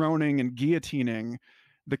dethroning and guillotining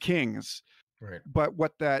the kings. Right. But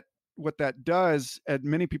what that does, and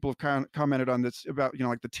many people have commented on this about,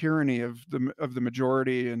 like the tyranny of the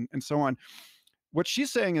majority and so on. What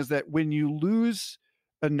she's saying is that when you lose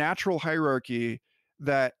a natural hierarchy,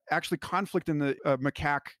 that actually conflict in the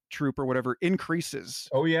macaque troop or whatever increases.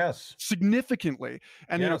 Oh, yes. Significantly.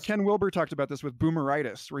 And, yes. Ken Wilber talked about this with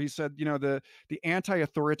boomeritis, where he said, the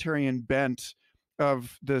anti-authoritarian bent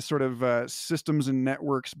of the sort of systems and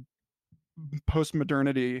networks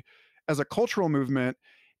post-modernity as a cultural movement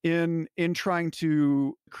in trying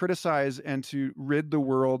to criticize and to rid the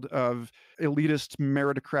world of elitist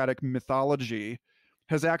meritocratic mythology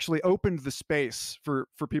has actually opened the space for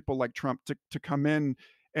people like Trump to come in,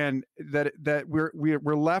 and that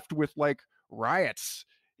we're left with like riots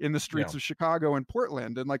in the streets of Chicago and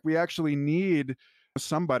Portland, and like we actually need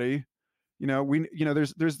somebody.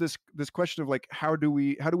 There's this question of like how do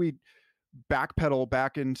we backpedal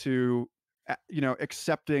back into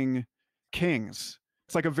accepting kings.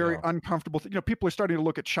 It's like a very uncomfortable thing. People are starting to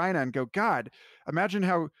look at China and go, God, imagine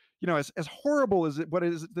how, as horrible as what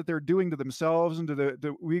is it that they're doing to themselves and to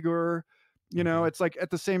the Uyghur, it's like at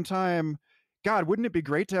the same time, God, wouldn't it be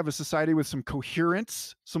great to have a society with some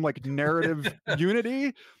coherence, some like narrative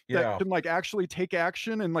unity that can like actually take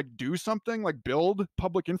action and like do something, like build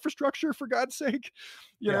public infrastructure for God's sake,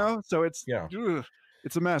 So it's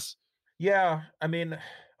it's a mess. Yeah, I mean,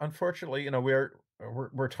 unfortunately,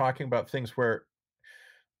 we're talking about things where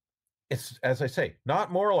it's, as I say,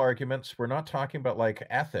 not moral arguments. We're not talking about like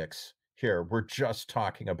ethics here. We're just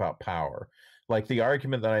talking about power. Like the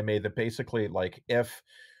argument that I made that basically like if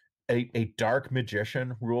a dark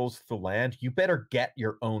magician rules the land, you better get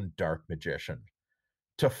your own dark magician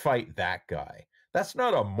to fight that guy. That's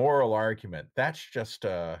not a moral argument. That's just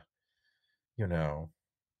a,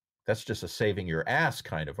 that's just a saving your ass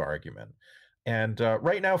kind of argument. And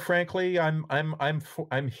right now, frankly,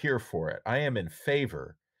 I'm here for it. I am in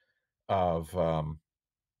favor of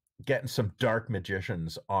getting some dark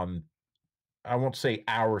magicians on, I won't say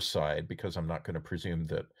our side because I'm not going to presume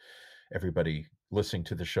that everybody listening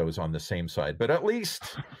to the show is on the same side, but at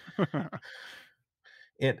least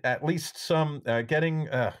some getting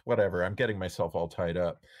whatever. I'm getting myself all tied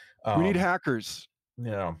up. We need hackers.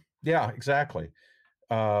 Yeah, exactly.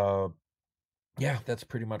 That's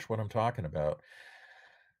pretty much what I'm talking about.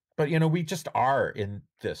 But, we just are in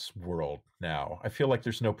this world now. I feel like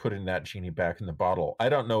there's no putting that genie back in the bottle. I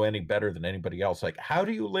don't know any better than anybody else. Like, how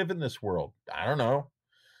do you live in this world? I don't know.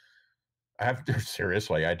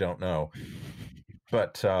 Seriously, I don't know.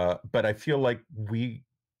 But I feel like we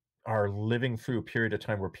are living through a period of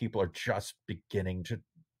time where people are just beginning to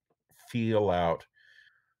feel out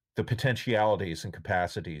the potentialities and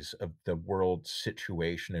capacities of the world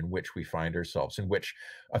situation in which we find ourselves, in which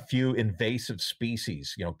a few invasive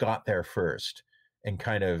species, got there first and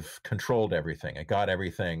kind of controlled everything and got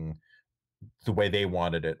everything the way they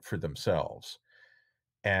wanted it for themselves.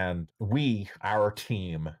 And our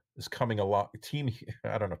team is coming along, Team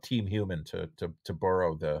Human, to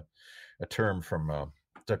borrow the a term from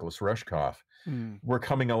Douglas Rushkoff. Mm. We're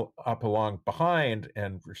coming up along behind,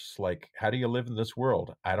 and we're just like, how do you live in this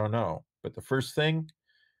world? I don't know. But the first thing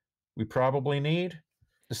we probably need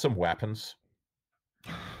is some weapons.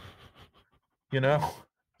 You know,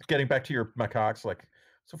 getting back to your macaques, like,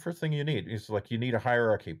 it's the first thing you need. It's like you need a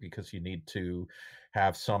hierarchy because you need to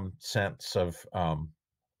have some sense of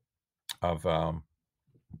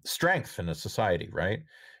strength in a society, right?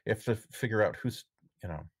 You have to figure out who's, you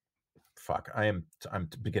know, fuck. I'm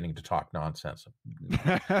beginning to talk nonsense.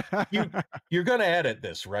 You're going to edit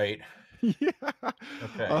this, right? Yeah.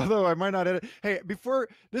 Okay. Although I might not edit. Hey, before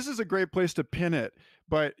this is a great place to pin it,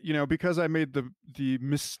 but you know, because I made the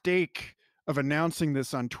mistake of announcing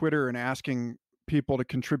this on Twitter and asking people to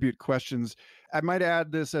contribute questions, I might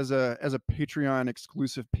add this as a Patreon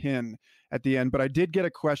exclusive pin at the end. But I did get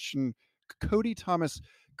a question, Cody Thomas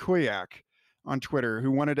Koyak on Twitter,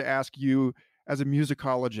 who wanted to ask you as a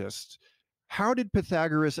musicologist, how did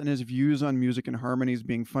Pythagoras and his views on music and harmonies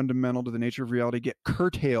being fundamental to the nature of reality get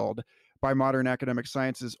curtailed by modern academic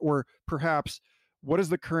sciences? Or perhaps, what is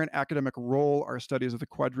the current academic role our studies of the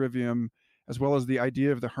quadrivium, as well as the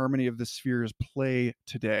idea of the harmony of the spheres, play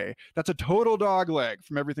today? That's a total dogleg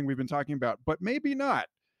from everything we've been talking about, but maybe not.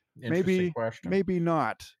 Interesting question. Maybe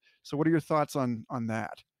not. So what are your thoughts on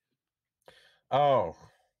that? Oh,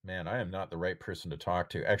 man, I am not the right person to talk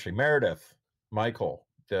to. Actually, Meredith Michael,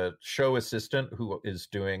 the show assistant, who is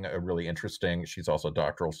doing a really interesting, she's also a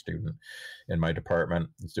doctoral student in my department,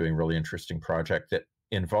 is doing a really interesting project that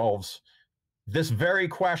involves this very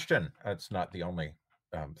question. It's not the only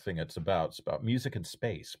thing it's about music and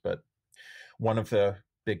space. But one of the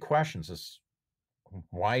big questions is,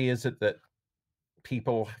 why is it that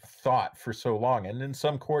people thought for so long, and in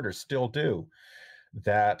some quarters still do,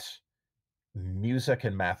 that music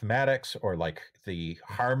and mathematics, or like the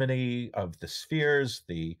harmony of the spheres,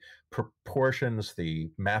 the proportions,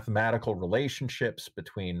 the mathematical relationships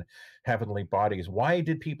between heavenly bodies, why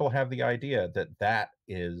did people have the idea that that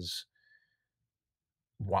is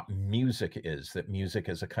what music is, that music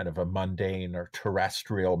is a kind of a mundane or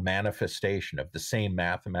terrestrial manifestation of the same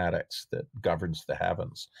mathematics that governs the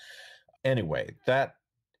heavens? Anyway, that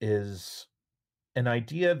is an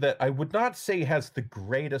idea that I would not say has the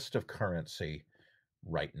greatest of currency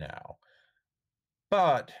right now.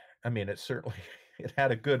 But, I mean, it certainly, it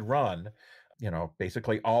had a good run. You know,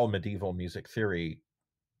 basically all medieval music theory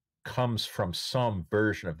comes from some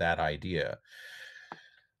version of that idea.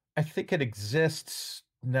 I think it exists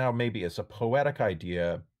now maybe as a poetic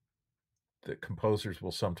idea that composers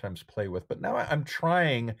will sometimes play with. But now I'm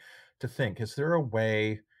trying to think, is there a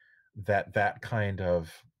way that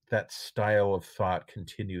that style of thought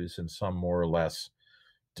continues in some more or less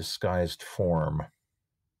disguised form?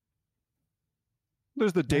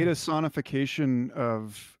 There's the data sonification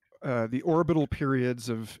of the orbital periods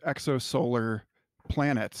of exosolar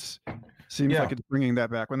planets. Seems like it's bringing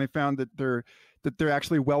that back. When they found that they're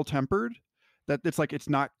actually well tempered, that it's like it's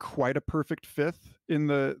not quite a perfect fifth in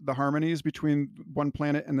the harmonies between one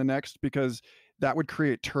planet and the next, because that would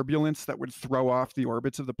create turbulence that would throw off the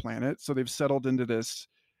orbits of the planet. So they've settled into this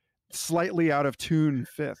slightly out of tune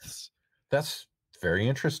fifths. That's very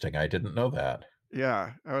interesting. I didn't know that.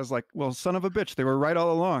 Yeah. I was like, well, son of a bitch, they were right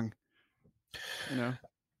all along. You know?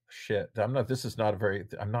 Shit. I'm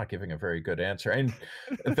not giving a very good answer. And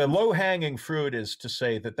the low-hanging fruit is to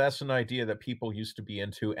say that that's an idea that people used to be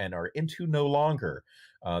into and are into no longer.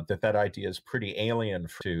 That idea is pretty alien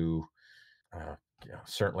to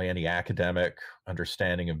certainly any academic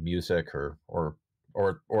understanding of music or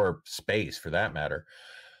space for that matter.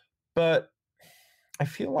 But I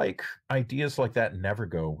feel like ideas like that never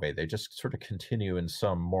go away. They just sort of continue in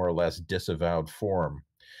some more or less disavowed form.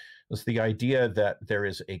 It's the idea that there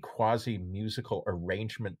is a quasi-musical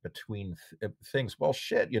arrangement between things. Well,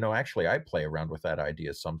 shit, actually, I play around with that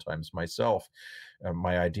idea sometimes myself.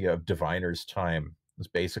 My idea of diviner's time is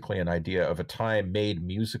basically an idea of a time made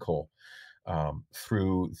musical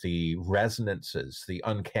through the resonances, the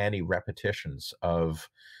uncanny repetitions of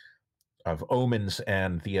omens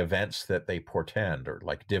and the events that they portend, or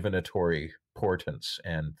like divinatory portents,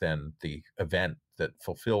 and then the event that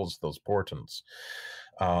fulfills those portents.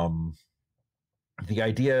 The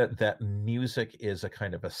idea that music is a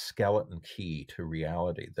kind of a skeleton key to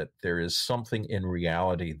reality, that there is something in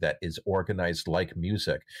reality that is organized like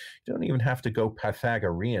music. You don't even have to go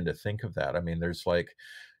Pythagorean to think of that. I mean, there's like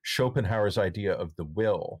Schopenhauer's idea of the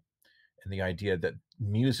will, and the idea that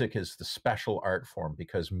music is the special art form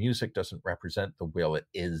because music doesn't represent the will, it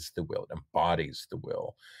is the will, it embodies the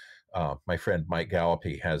will. My friend Mike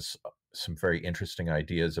Gallopy has some very interesting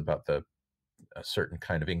ideas about a certain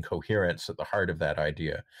kind of incoherence at the heart of that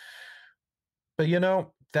idea.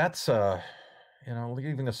 But that's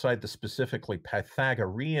leaving aside the specifically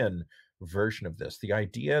Pythagorean version of this, the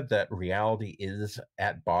idea that reality is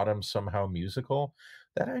at bottom somehow musical,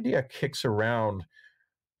 that idea kicks around.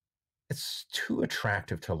 It's too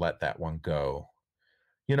attractive to let that one go.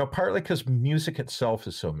 Partly because music itself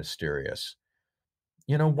is so mysterious.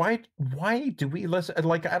 Why do we listen?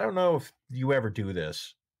 Like, I don't know if you ever do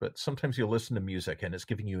this, but sometimes you listen to music and it's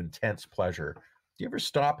giving you intense pleasure. Do you ever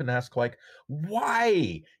stop and ask, like,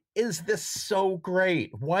 why is this so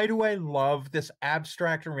great? Why do I love this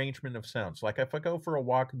abstract arrangement of sounds? Like, if I go for a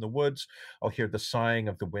walk in the woods, I'll hear the sighing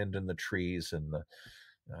of the wind in the trees and the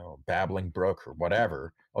babbling brook or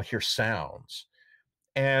whatever. I'll hear sounds.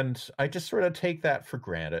 And I just sort of take that for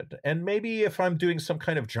granted. And maybe if I'm doing some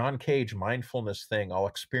kind of John Cage mindfulness thing, I'll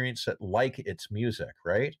experience it like it's music,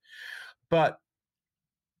 right? But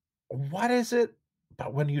what is it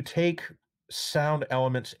about when you take sound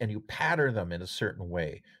elements and you pattern them in a certain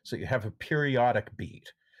way so you have a periodic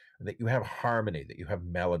beat, that you have harmony, that you have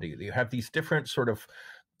melody, that you have these different sort of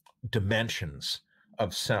dimensions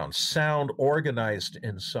of sound organized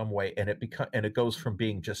in some way, and it goes from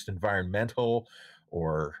being just environmental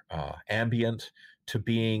or ambient to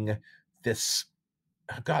being this,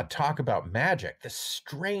 God, talk about magic, this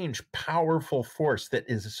strange, powerful force that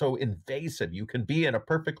is so invasive. You can be in a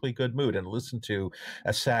perfectly good mood and listen to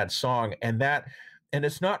a sad song, and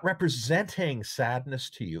it's not representing sadness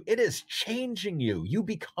to you. It is changing you. You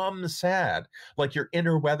become sad, like your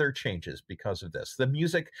inner weather changes because of this. The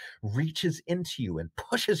music reaches into you and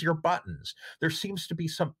pushes your buttons. There seems to be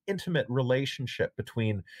some intimate relationship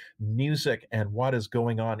between music and what is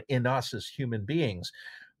going on in us as human beings.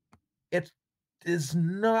 It is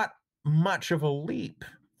not much of a leap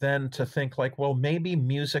then to think like, well, maybe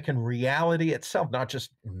music and reality itself, not just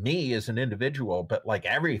me as an individual, but like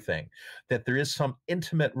everything, that there is some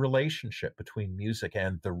intimate relationship between music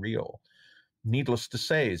and the real. Needless to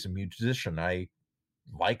say, as a musician, I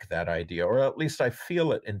like that idea, or at least I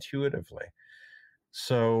feel it intuitively.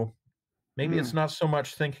 So maybe it's not so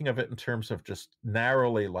much thinking of it in terms of just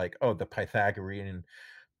narrowly like, oh, the Pythagorean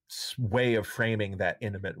way of framing that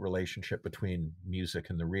intimate relationship between music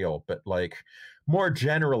and the real, but like more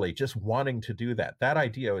generally just wanting to do that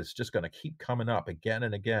idea is just going to keep coming up again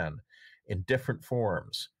and again in different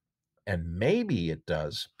forms, and maybe it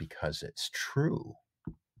does because it's true.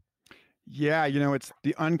 Yeah, it's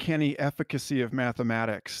the uncanny efficacy of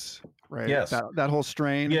mathematics, right? Yes. That whole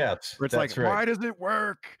strain. Yes, where it's that's like, right. why does it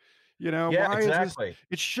work? Yeah, why exactly. is this?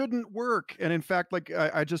 It shouldn't work. And in fact, like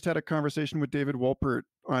I just had a conversation with David Wolpert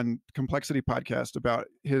on Complexity podcast about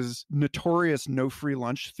his notorious no free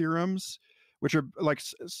lunch theorems, which are like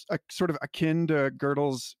sort of akin to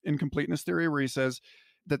Gödel's incompleteness theory, where he says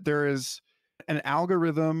that there is an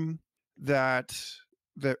algorithm that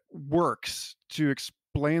works to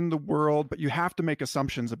explain the world, but you have to make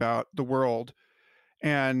assumptions about the world.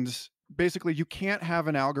 And basically, you can't have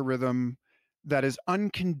an algorithm that is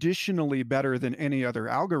unconditionally better than any other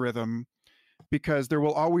algorithm, because there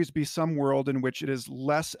will always be some world in which it is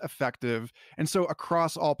less effective. And so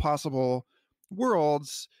across all possible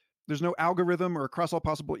worlds, there's no algorithm, or across all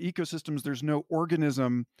possible ecosystems, there's no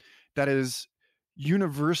organism that is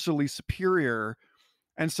universally superior.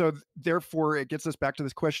 And so therefore it gets us back to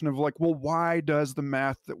this question of like, well, why does the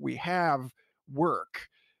math that we have work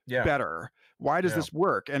better? Why does this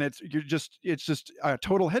work? And it's just a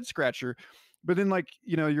total head scratcher. But then, like,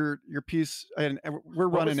 your piece, and we're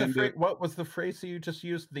running into what was the phrase that you just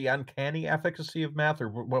used? The uncanny efficacy of math, or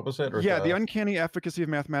what was it? Or the uncanny efficacy of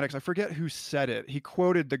mathematics. I forget who said it. He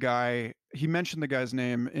quoted the guy. He mentioned the guy's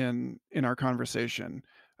name in our conversation.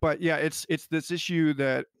 But yeah, it's this issue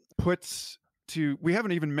that puts to. We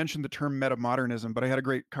haven't even mentioned the term metamodernism, but I had a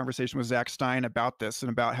great conversation with Zach Stein about this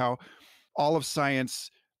and about how all of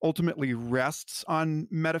science ultimately rests on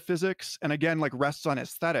metaphysics, and again, like rests on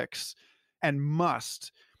aesthetics. And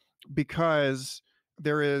must, because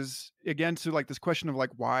there is, again, to like this question of like,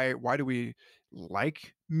 why do we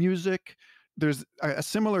like music? There's a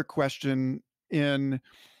similar question in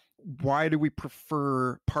why do we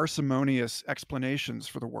prefer parsimonious explanations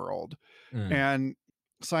for the world? And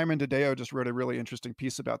Simon DeDeo just wrote a really interesting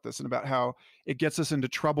piece about this and about how it gets us into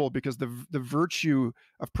trouble because the virtue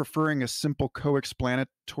of preferring a simple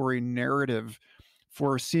co-explanatory narrative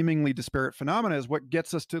for seemingly disparate phenomena is what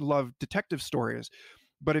gets us to love detective stories.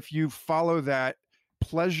 But if you follow that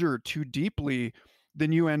pleasure too deeply,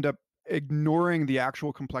 then you end up ignoring the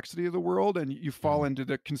actual complexity of the world, and you fall into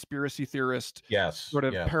the conspiracy theorist sort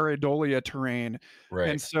of pareidolia terrain. Right.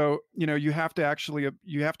 And so, you have to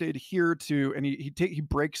adhere to, and he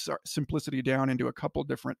breaks simplicity down into a couple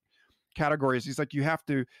different categories. He's like, you have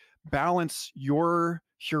to balance your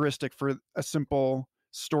heuristic for a simple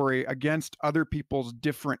story against other people's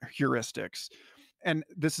different heuristics. And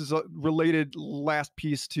this is a related last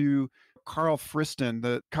piece to Carl Friston,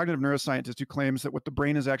 the cognitive neuroscientist who claims that what the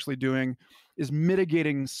brain is actually doing is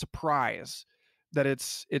mitigating surprise. That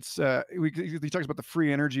he talks about the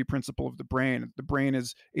free energy principle of the brain. The brain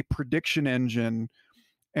is a prediction engine,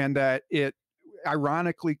 and that it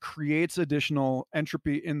ironically creates additional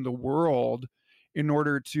entropy in the world in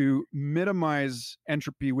order to minimize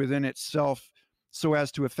entropy within itself so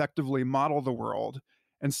as to effectively model the world.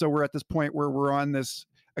 And so we're at this point where we're on this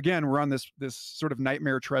sort of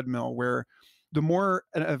nightmare treadmill where the more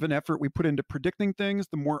of an effort we put into predicting things,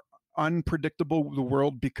 the more unpredictable the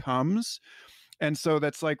world becomes. And so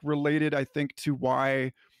that's like related, I think, to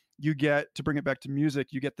why you get, to bring it back to music,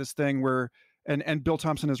 you get this thing where, and Bill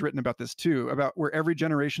Thompson has written about this too, about where every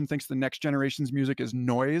generation thinks the next generation's music is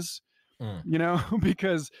noise,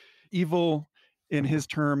 because evil in his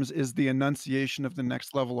terms is the enunciation of the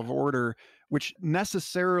next level of order, which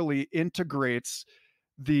necessarily integrates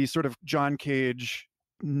the sort of John Cage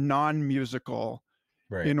non-musical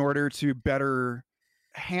in order to better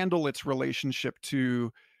handle its relationship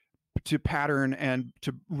to pattern and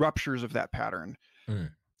to ruptures of that pattern.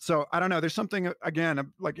 So I don't know, there's something,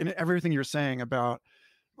 again, like in everything you're saying about,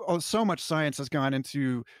 so much science has gone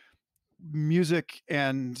into music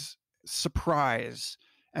and surprise,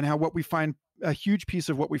 and how what we find, a huge piece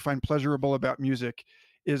of what we find pleasurable about music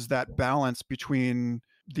is that balance between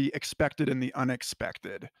the expected and the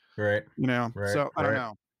unexpected. Right. So I don't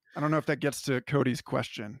know. I don't know if that gets to Cody's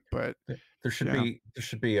question, but there should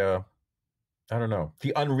be a, I don't know,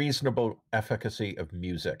 the unreasonable efficacy of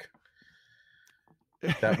music.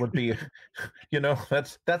 That would be,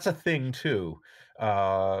 that's a thing too.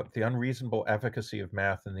 The unreasonable efficacy of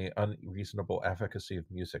math and the unreasonable efficacy of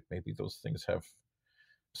music. Maybe those things have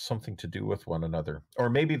something to do with one another. Or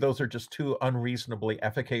maybe those are just two unreasonably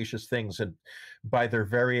efficacious things. And by their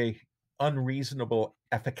very unreasonable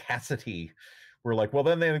efficacity, we're like, well,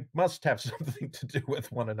 then they must have something to do with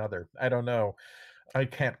one another. I don't know. I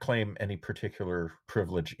can't claim any particular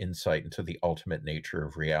privileged insight into the ultimate nature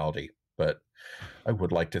of reality, but I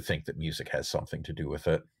would like to think that music has something to do with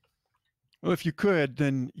it. Well, if you could,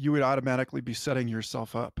 then you would automatically be setting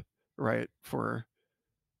yourself up, right, for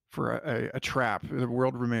a trap. The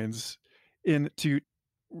world remains, to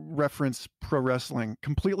reference pro wrestling,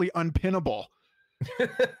 completely unpinnable.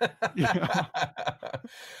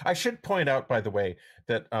 I should point out, by the way,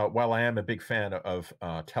 that while I am a big fan of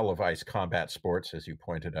televised combat sports, as you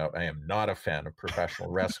pointed out, I am not a fan of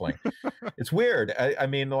professional wrestling. It's weird. I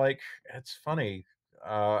mean, like, it's funny.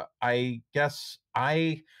 I guess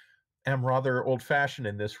I am rather old-fashioned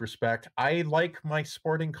in this respect. I like my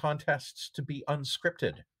sporting contests to be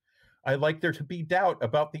unscripted. I like there to be doubt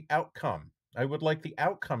about the outcome. I would like the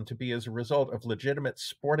outcome to be as a result of legitimate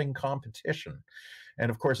sporting competition. And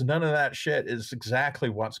of course, none of that shit is exactly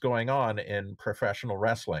what's going on in professional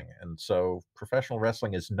wrestling. And so professional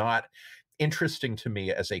wrestling is not interesting to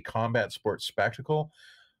me as a combat sports spectacle,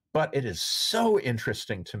 but it is so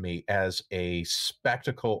interesting to me as a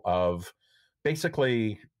spectacle of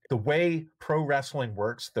basically the way pro wrestling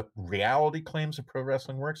works, the reality claims of pro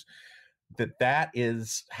wrestling works, that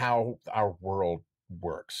is how our world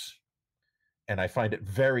works. And I find it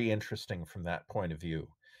very interesting from that point of view.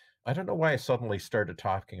 I don't know why I suddenly started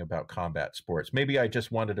talking about combat sports. Maybe I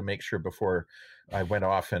just wanted to make sure before I went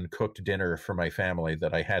off and cooked dinner for my family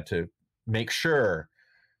that I had to make sure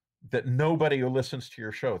that nobody who listens to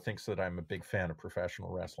your show thinks that I'm a big fan of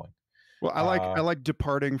professional wrestling. Well, I like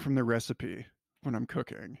departing from the recipe when I'm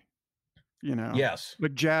cooking. Yes,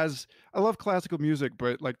 like jazz. I love classical music,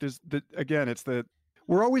 but like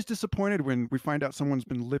we're always disappointed when we find out someone's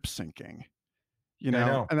been lip syncing.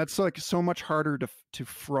 And that's like so much harder to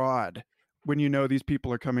fraud when these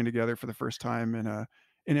people are coming together for the first time in an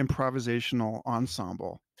improvisational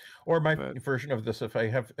ensemble. Or my version of this, if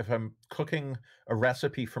I'm cooking a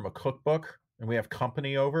recipe from a cookbook and we have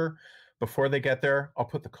company over, before they get there, I'll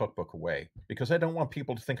put the cookbook away because I don't want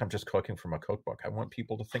people to think I'm just cooking from a cookbook. I want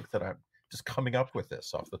people to think that I'm just coming up with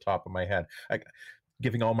this off the top of my head,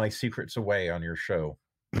 giving all my secrets away on your show.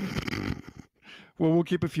 Well, we'll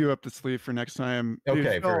keep a few up the sleeve for next time.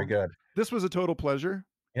 Okay, very good. This was a total pleasure.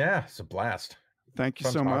 Yeah, it's a blast. Thank you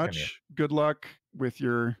so much. Good luck with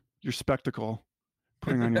your spectacle,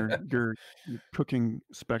 putting on your cooking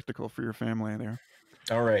spectacle for your family there.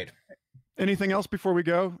 All right. Anything else before we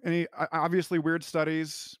go? Any obviously weird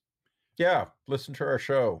studies? Yeah, listen to our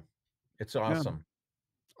show. It's awesome.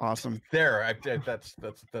 Yeah. Awesome. There,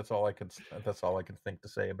 that's all I can think to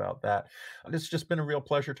say about that. It's just been a real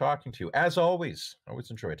pleasure talking to you, as always. I always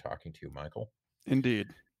enjoy talking to you, Michael. Indeed.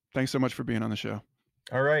 Thanks so much for being on the show.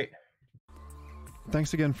 All right.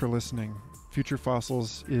 Thanks again for listening. Future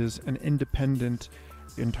Fossils is an independent,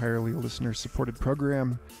 entirely listener-supported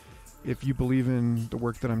program. If you believe in the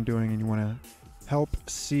work that I'm doing and you want to help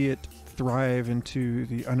see it thrive into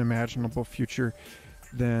the unimaginable future,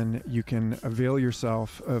 then you can avail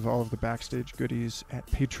yourself of all of the backstage goodies at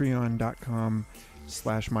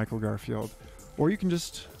patreon.com/Michael Garfield. Or you can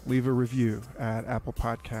just leave a review at Apple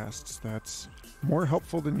Podcasts. That's more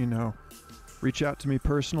helpful than you know. Reach out to me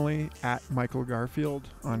personally at Michael Garfield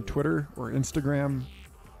on Twitter or Instagram,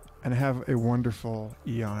 and have a wonderful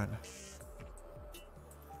eon.